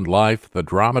Truth and Life, the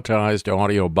dramatized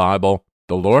audio Bible,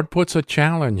 the Lord puts a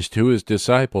challenge to his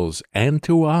disciples and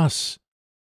to us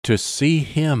to see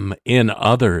him in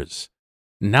others.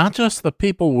 Not just the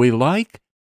people we like,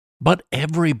 but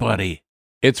everybody.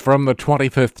 It's from the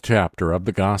 25th chapter of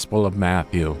the Gospel of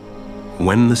Matthew.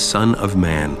 When the Son of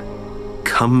Man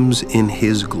comes in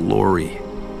his glory,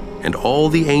 and all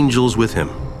the angels with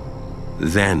him,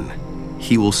 then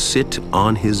he will sit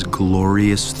on his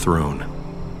glorious throne.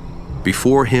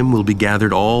 Before him will be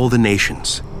gathered all the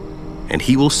nations, and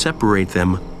he will separate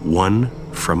them one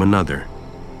from another,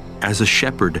 as a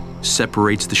shepherd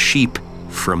separates the sheep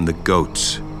from the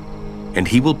goats. and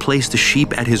he will place the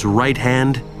sheep at his right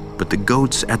hand, but the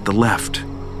goats at the left.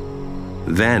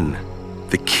 Then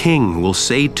the king will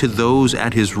say to those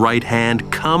at his right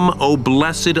hand, Come, O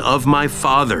blessed of my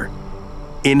Father,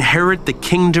 inherit the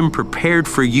kingdom prepared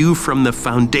for you from the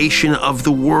foundation of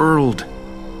the world.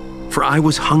 For I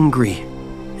was hungry,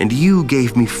 and you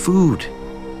gave me food.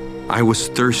 I was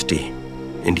thirsty,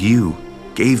 and you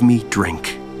gave me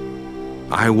drink.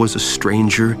 I was a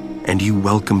stranger, and you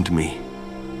welcomed me.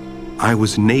 I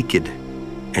was naked,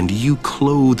 and you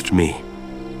clothed me.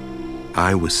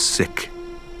 I was sick,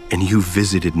 and you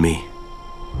visited me.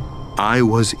 I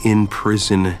was in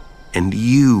prison, and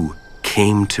you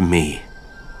came to me.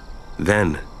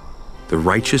 Then the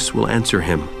righteous will answer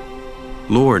him,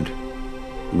 Lord,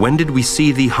 when did we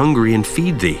see thee hungry and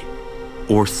feed thee,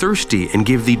 or thirsty and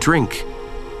give thee drink?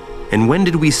 And when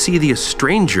did we see thee a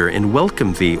stranger and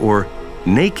welcome thee, or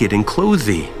naked and clothe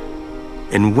thee?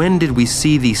 And when did we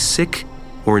see thee sick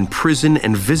or in prison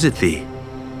and visit thee?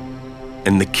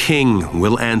 And the king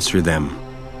will answer them,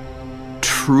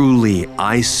 Truly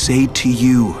I say to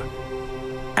you,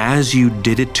 as you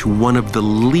did it to one of the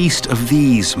least of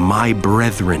these, my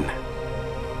brethren,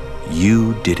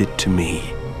 you did it to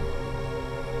me.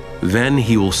 Then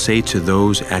he will say to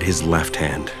those at his left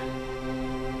hand,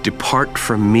 Depart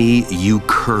from me, you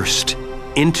cursed,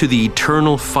 into the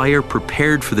eternal fire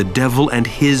prepared for the devil and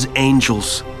his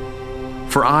angels.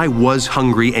 For I was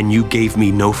hungry, and you gave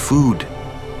me no food.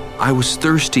 I was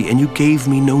thirsty, and you gave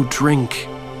me no drink.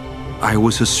 I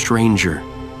was a stranger,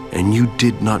 and you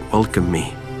did not welcome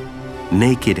me.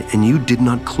 Naked, and you did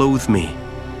not clothe me.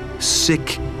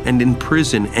 Sick and in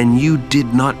prison, and you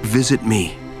did not visit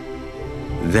me.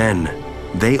 Then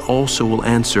they also will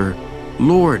answer,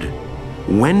 Lord,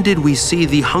 when did we see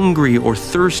thee hungry or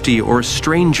thirsty or a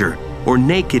stranger or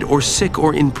naked or sick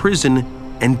or in prison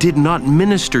and did not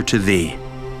minister to thee?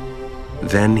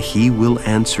 Then he will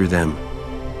answer them,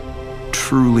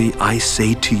 Truly I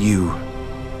say to you,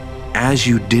 as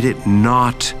you did it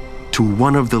not to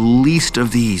one of the least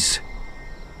of these,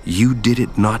 you did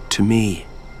it not to me.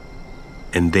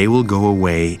 And they will go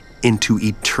away into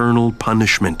eternal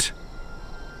punishment,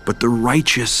 but the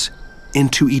righteous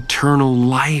into eternal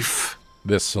life.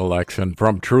 This selection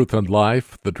from Truth and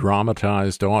Life, the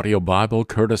dramatized audio Bible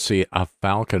courtesy of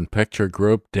Falcon Picture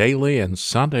Group. Daily and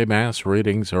Sunday Mass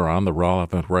readings are on the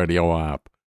Relevant Radio app.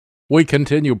 We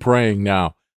continue praying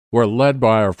now. We're led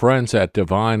by our friends at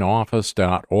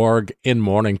divineoffice.org in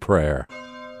morning prayer.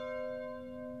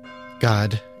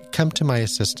 God, come to my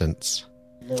assistance.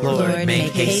 Lord,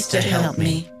 make haste to help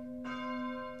me.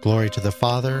 Glory to the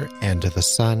Father, and to the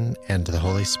Son, and to the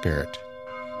Holy Spirit.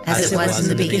 As it was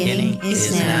in the beginning,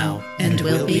 is now, and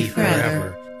will be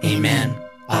forever. Amen.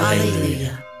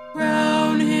 Alleluia.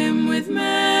 Crown him with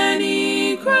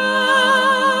many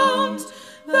crowns,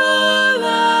 the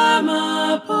Lamb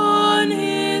upon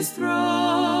his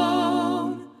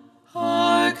throne.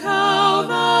 Hark how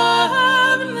the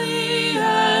heavenly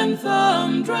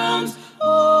anthem drowns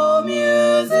all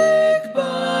music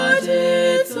but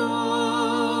its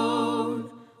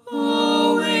own.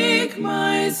 Awake,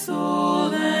 my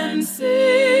soul, and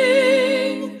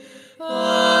sing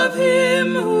of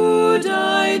him who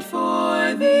died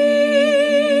for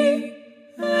thee,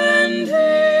 and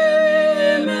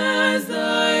hail him as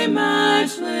thy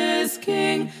matchless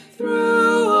King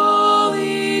through all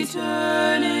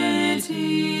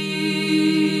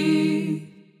eternity.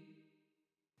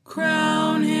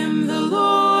 Crown him the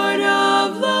Lord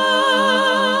of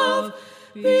love,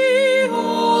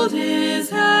 behold his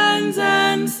hands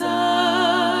and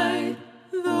side,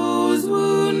 those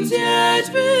wounds yet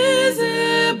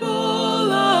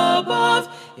visible above,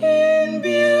 in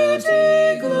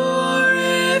beauty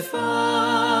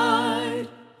glorified.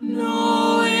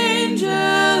 No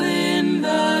angel in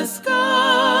the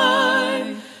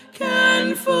sky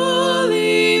can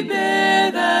fully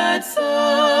bear that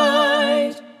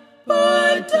sight,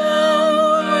 but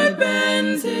downward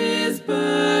bends his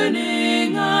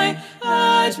burning eye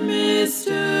at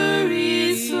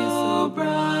mystery so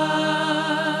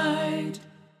bright.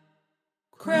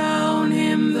 Crown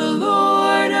him the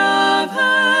Lord of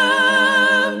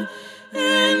heaven,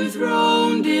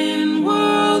 enthroned in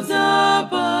worlds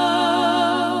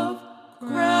above.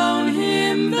 Crown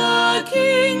him the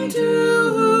King to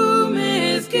whom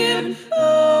is given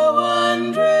a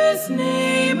wondrous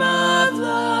name of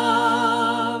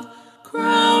love.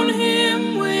 Crown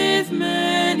him with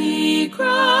many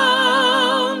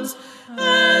crowns,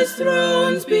 as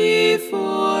thrones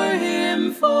before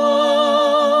him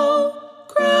fall.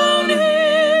 Crown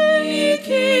him, ye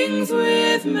kings,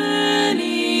 with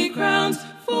many crowns,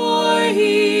 for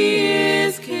he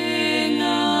is King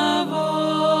of all.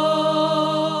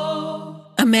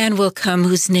 man will come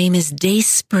whose name is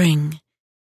Dayspring.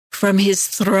 From his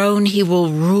throne he will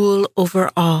rule over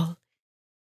all.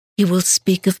 He will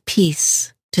speak of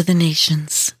peace to the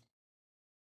nations.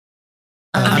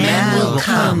 A man will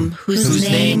come whose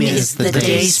name is the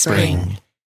Dayspring.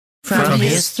 From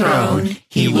his throne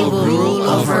he will rule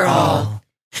over all.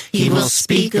 He will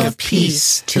speak of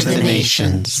peace to the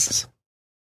nations.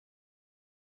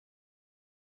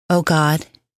 O God,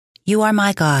 you are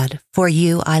my God, for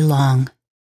you I long.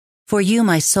 For you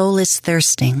my soul is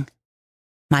thirsting.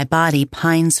 My body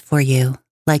pines for you,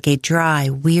 like a dry,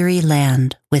 weary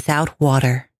land without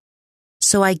water.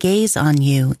 So I gaze on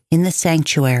you in the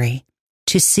sanctuary,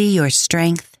 to see your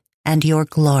strength and your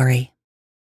glory.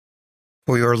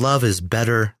 For your love is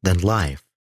better than life.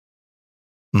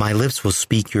 My lips will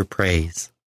speak your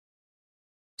praise.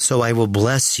 So I will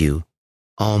bless you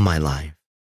all my life.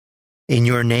 In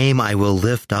your name I will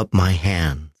lift up my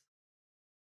hands.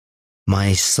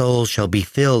 My soul shall be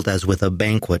filled as with a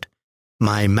banquet.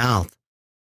 My mouth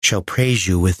shall praise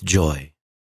you with joy.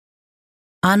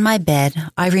 On my bed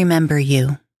I remember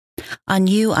you. On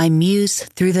you I muse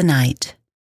through the night.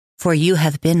 For you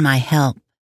have been my help.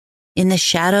 In the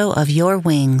shadow of your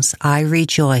wings I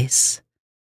rejoice.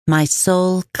 My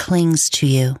soul clings to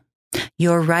you.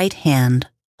 Your right hand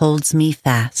holds me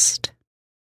fast.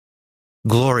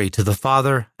 Glory to the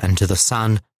Father, and to the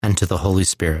Son, and to the Holy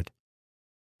Spirit.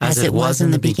 As it was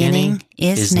in the beginning,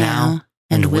 is now,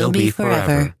 and will be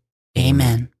forever.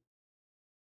 Amen.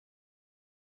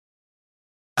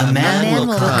 A man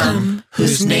will come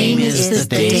whose name is the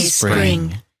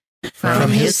Dayspring.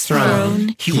 From his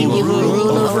throne he will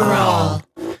rule over all.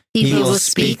 He will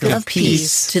speak of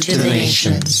peace to the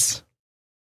nations.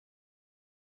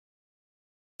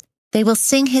 They will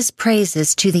sing his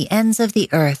praises to the ends of the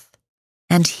earth,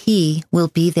 and he will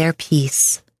be their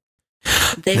peace.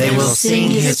 They will sing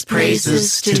his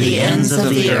praises to the ends of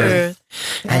the earth,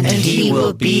 and he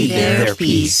will be their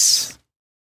peace.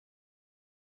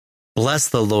 Bless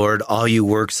the Lord, all you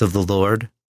works of the Lord.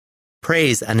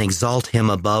 Praise and exalt him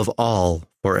above all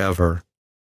forever.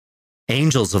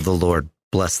 Angels of the Lord,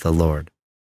 bless the Lord.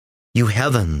 You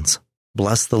heavens,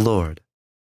 bless the Lord.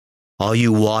 All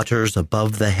you waters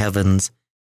above the heavens,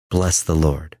 bless the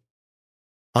Lord.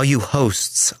 All you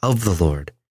hosts of the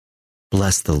Lord,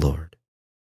 bless the Lord.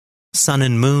 Sun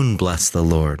and moon, bless the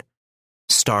Lord.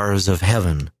 Stars of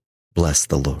heaven, bless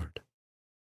the Lord.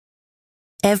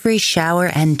 Every shower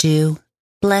and dew,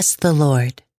 bless the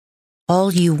Lord.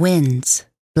 All you winds,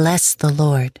 bless the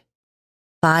Lord.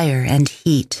 Fire and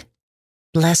heat,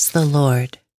 bless the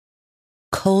Lord.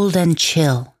 Cold and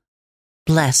chill,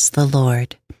 bless the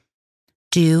Lord.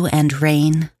 Dew and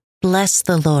rain, bless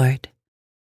the Lord.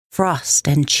 Frost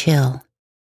and chill,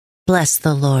 bless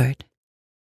the Lord.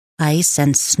 Ice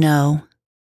and snow,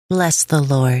 bless the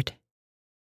Lord.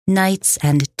 Nights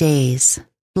and days,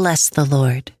 bless the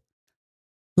Lord.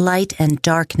 Light and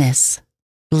darkness,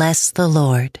 bless the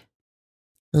Lord.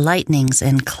 Lightnings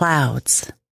and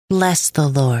clouds, bless the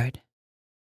Lord.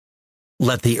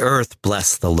 Let the earth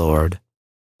bless the Lord.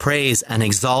 Praise and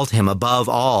exalt him above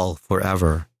all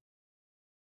forever.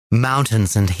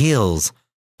 Mountains and hills,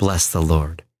 bless the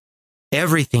Lord.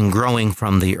 Everything growing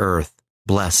from the earth,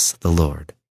 bless the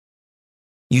Lord.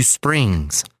 You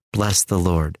springs, bless the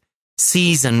Lord.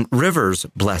 Seas and rivers,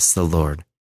 bless the Lord.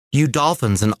 You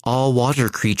dolphins and all water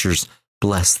creatures,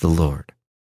 bless the Lord.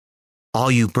 All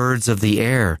you birds of the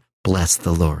air, bless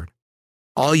the Lord.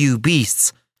 All you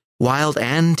beasts, wild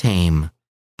and tame,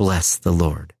 bless the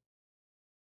Lord.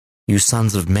 You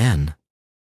sons of men,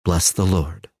 bless the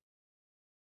Lord.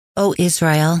 O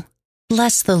Israel,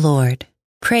 bless the Lord.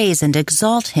 Praise and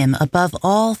exalt him above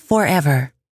all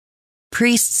forever.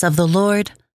 Priests of the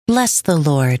Lord, bless the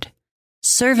Lord.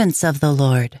 Servants of the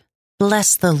Lord,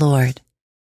 bless the Lord.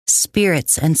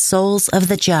 Spirits and souls of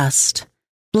the just,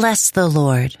 bless the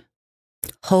Lord.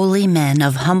 Holy men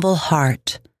of humble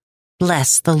heart,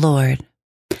 bless the Lord.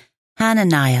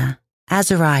 Hananiah,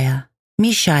 Azariah,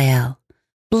 Mishael,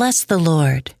 bless the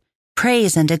Lord.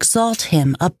 Praise and exalt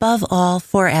him above all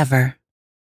forever.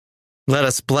 Let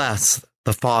us bless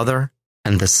the Father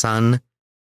and the Son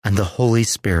and the Holy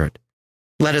Spirit.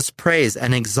 Let us praise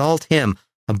and exalt him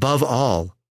above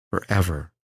all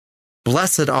forever.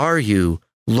 Blessed are you,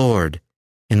 Lord,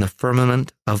 in the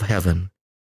firmament of heaven,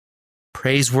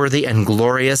 praiseworthy and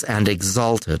glorious and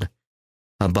exalted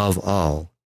above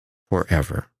all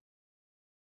forever.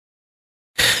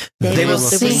 They will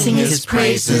sing his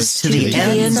praises to the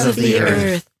ends of the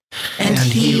earth, and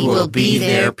he will be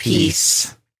their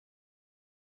peace.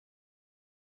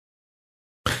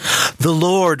 The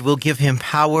Lord will give him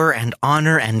power and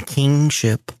honor and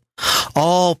kingship.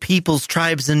 All peoples,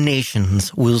 tribes, and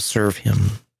nations will serve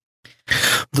him.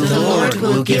 The Lord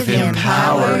will give him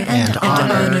power and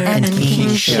honor and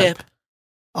kingship.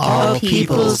 All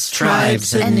peoples,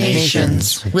 tribes, and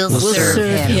nations will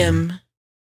serve him.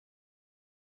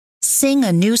 Sing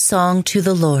a new song to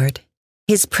the Lord,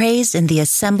 his praise in the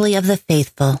assembly of the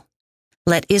faithful.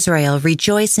 Let Israel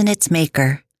rejoice in its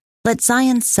Maker. Let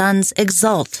Zion's sons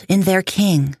exult in their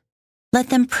King. Let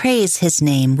them praise his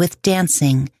name with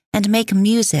dancing and make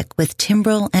music with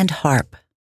timbrel and harp.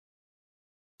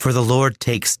 For the Lord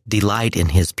takes delight in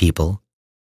his people.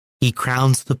 He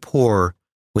crowns the poor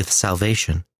with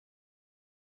salvation.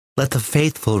 Let the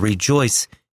faithful rejoice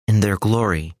in their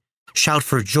glory, shout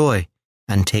for joy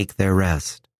and take their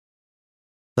rest.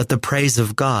 Let the praise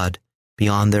of God be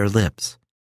on their lips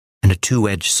and a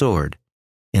two-edged sword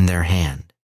in their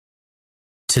hand,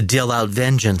 to deal out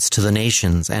vengeance to the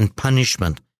nations and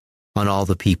punishment on all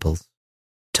the peoples,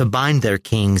 to bind their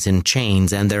kings in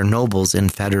chains and their nobles in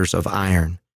fetters of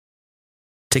iron,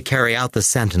 to carry out the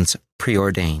sentence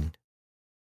preordained.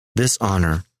 This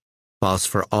honor falls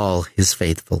for all his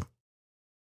faithful.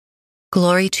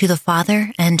 Glory to the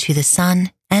Father, and to the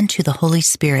Son, and to the Holy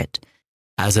Spirit,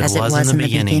 as it was in the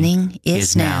beginning,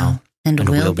 is now, and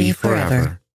will be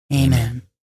forever. Amen.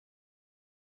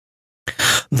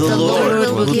 The Lord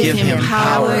will give him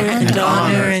power and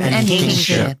honor and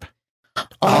kingship.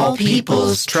 All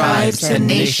peoples, tribes, and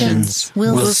nations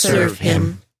will serve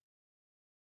him.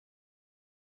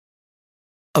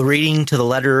 A reading to the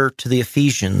letter to the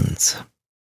Ephesians.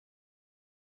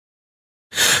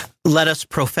 Let us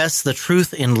profess the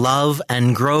truth in love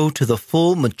and grow to the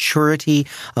full maturity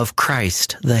of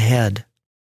Christ, the head.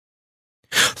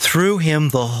 Through him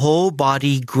the whole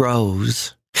body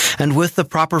grows, and with the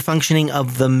proper functioning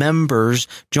of the members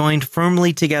joined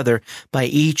firmly together by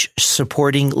each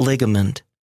supporting ligament,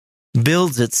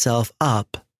 builds itself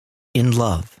up in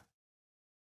love.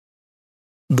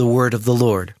 The word of the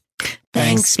Lord.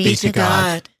 Thanks be to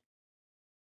God.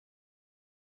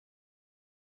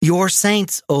 Your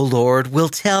saints, O Lord, will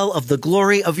tell of the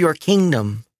glory of your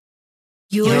kingdom.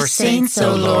 Your saints,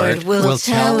 O Lord, will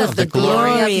tell of the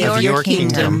glory of your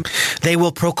kingdom. They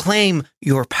will proclaim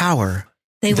your power.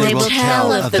 They will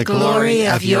tell of the glory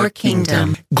of your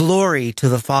kingdom. Glory to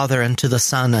the Father, and to the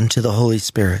Son, and to the Holy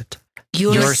Spirit.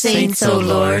 Your saints, O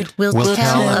Lord, will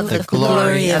tell of the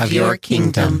glory of your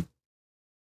kingdom.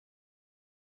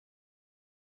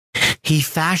 He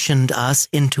fashioned us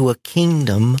into a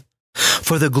kingdom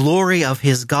for the glory of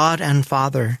his God and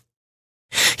Father.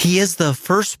 He is the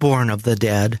firstborn of the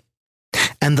dead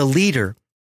and the leader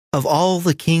of all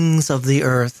the kings of the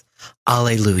earth.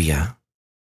 Alleluia.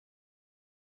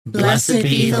 Blessed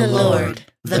be the Lord,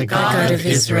 the God of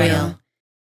Israel.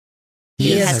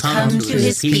 He has come to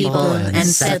his people and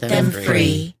set them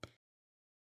free.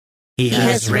 He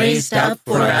has raised up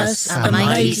for us a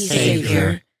mighty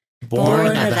Savior, born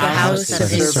of the house of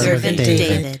his servant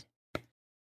David.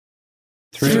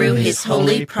 Through his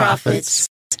holy prophets,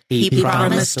 he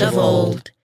promised of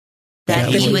old that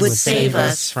he would save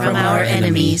us from our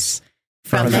enemies,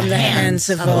 from the hands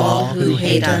of all who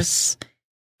hate us.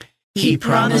 He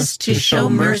promised to show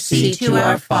mercy to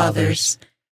our fathers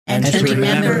and to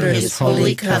remember his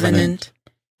holy covenant.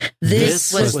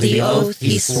 This was the oath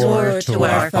he swore to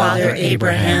our father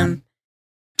Abraham,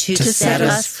 to set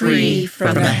us free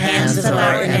from the hands of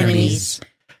our enemies,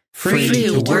 free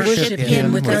to worship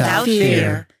him without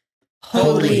fear,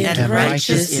 holy and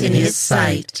righteous in his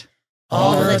sight,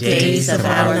 all the days of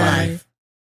our life.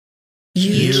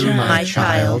 You, my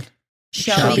child,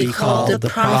 shall be called the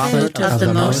prophet of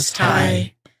the Most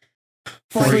High,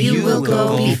 for you will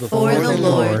go before the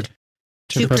Lord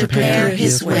to prepare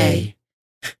his way,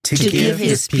 to give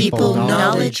his people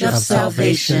knowledge of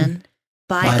salvation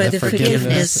by the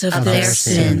forgiveness of their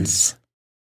sins.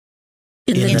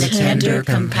 In the tender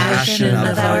compassion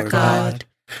of our God,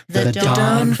 the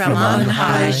dawn from on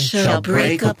high shall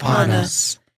break upon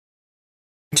us,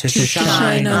 to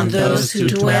shine on those who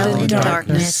dwell in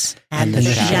darkness and the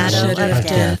shadow of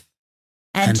death,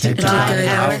 and to guide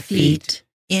our feet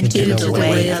into the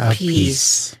way of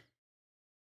peace.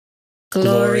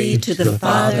 Glory to the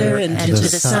Father, and to the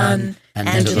Son,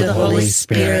 and to the Holy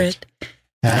Spirit,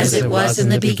 as it was in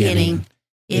the beginning,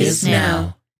 is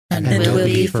now, and will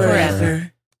be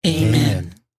forever.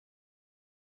 Amen.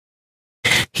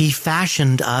 He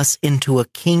fashioned us into a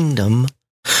kingdom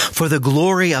for the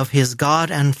glory of his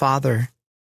God and Father.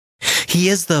 He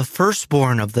is the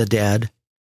firstborn of the dead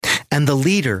and the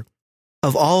leader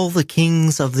of all the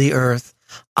kings of the earth.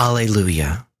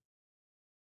 Alleluia.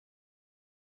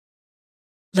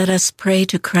 Let us pray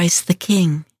to Christ the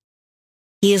King.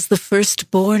 He is the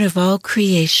firstborn of all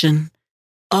creation.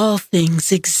 All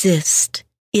things exist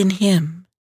in him.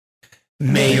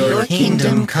 May your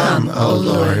kingdom come, O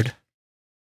Lord.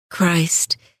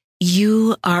 Christ,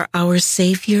 you are our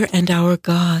Savior and our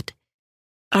God,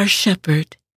 our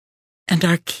Shepherd and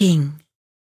our King.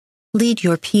 Lead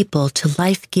your people to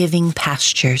life-giving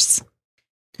pastures.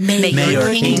 May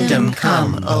your kingdom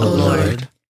come, O Lord.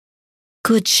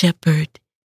 Good Shepherd,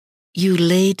 you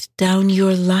laid down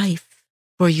your life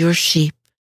for your sheep.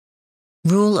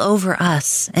 Rule over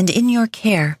us, and in your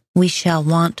care we shall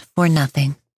want for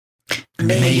nothing.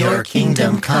 May your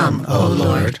kingdom come, O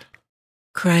Lord.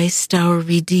 Christ, our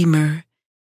Redeemer,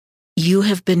 you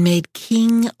have been made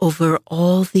King over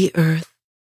all the earth.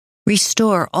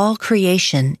 Restore all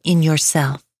creation in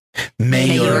yourself.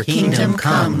 May your kingdom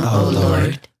come, O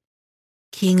Lord.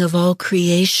 King of all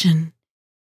creation,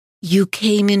 you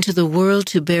came into the world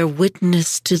to bear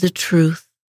witness to the truth.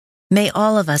 May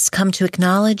all of us come to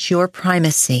acknowledge your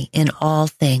primacy in all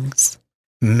things.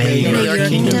 May your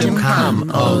kingdom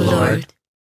come, O Lord.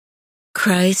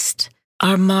 Christ,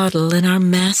 our model and our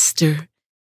master,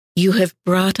 you have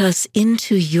brought us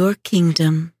into your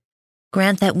kingdom.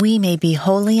 Grant that we may be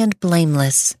holy and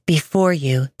blameless before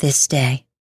you this day.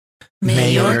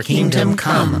 May your kingdom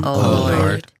come, O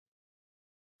Lord.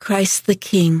 Christ the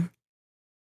King,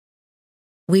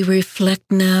 we reflect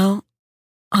now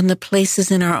on the places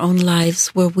in our own lives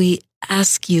where we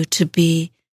ask you to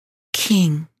be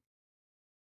King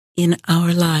in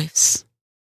our lives.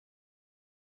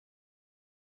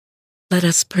 Let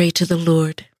us pray to the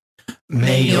Lord.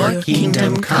 May your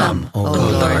kingdom come, O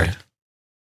Lord.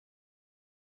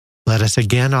 Let us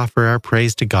again offer our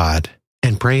praise to God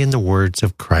and pray in the words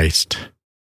of Christ.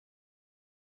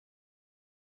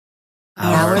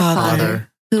 Our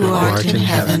Father, who art in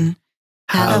heaven,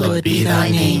 hallowed be thy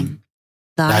name.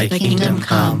 Thy kingdom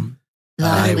come,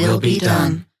 thy will be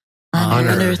done, on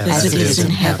earth as it is in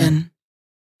heaven.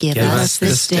 Give us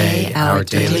this day our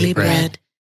daily bread,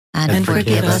 and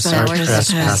forgive us our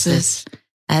trespasses,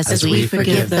 as we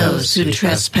forgive those who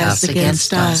trespass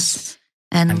against us.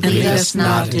 And lead us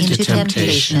not into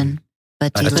temptation,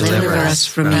 but deliver us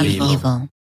from evil.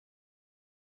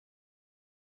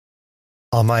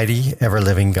 Almighty,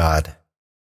 ever-living God,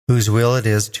 whose will it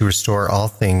is to restore all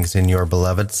things in your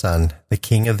beloved Son, the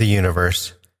King of the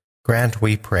universe, grant,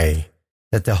 we pray,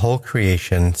 that the whole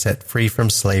creation, set free from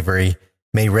slavery,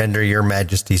 may render your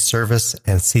majesty service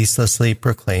and ceaselessly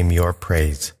proclaim your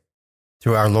praise.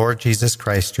 Through our Lord Jesus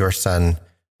Christ, your Son,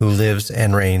 who lives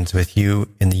and reigns with you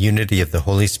in the unity of the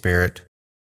Holy Spirit,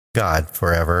 God,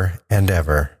 forever and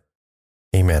ever.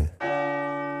 Amen.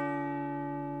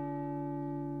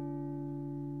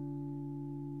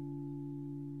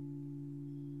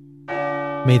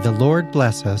 May the Lord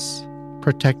bless us,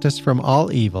 protect us from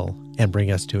all evil, and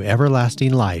bring us to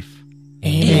everlasting life.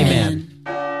 Amen.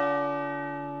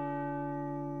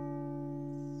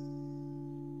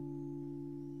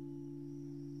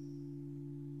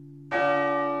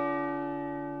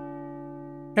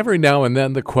 Every now and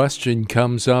then the question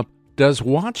comes up, does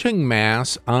watching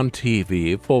Mass on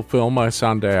TV fulfill my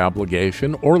Sunday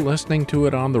obligation or listening to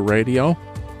it on the radio?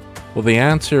 Well, the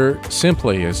answer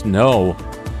simply is no.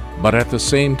 But at the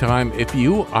same time, if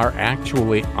you are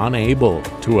actually unable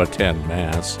to attend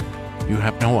Mass, you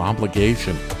have no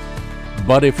obligation.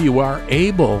 But if you are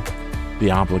able,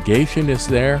 the obligation is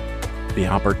there, the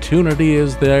opportunity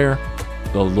is there,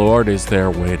 the Lord is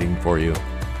there waiting for you.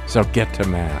 So get to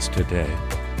Mass today.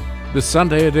 The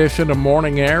Sunday edition of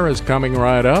Morning Air is coming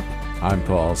right up. I'm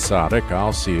Paul Sadek.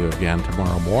 I'll see you again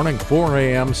tomorrow morning, 4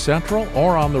 a.m. Central,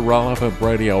 or on the Relevant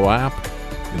Radio app.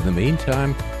 In the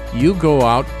meantime, you go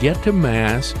out, get to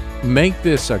Mass, make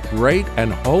this a great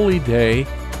and holy day,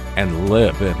 and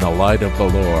live in the light of the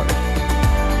Lord.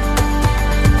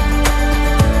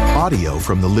 Audio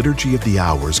from the Liturgy of the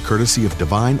Hours, courtesy of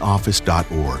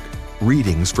DivineOffice.org.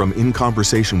 Readings from In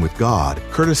Conversation with God,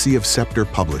 courtesy of Scepter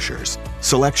Publishers.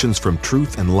 Selections from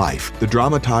Truth and Life, the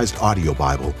dramatized audio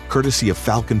Bible, courtesy of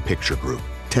Falcon Picture Group.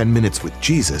 10 Minutes with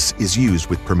Jesus is used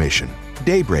with permission.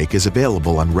 Daybreak is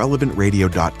available on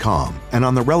RelevantRadio.com and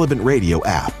on the Relevant Radio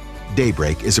app.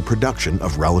 Daybreak is a production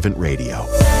of Relevant Radio.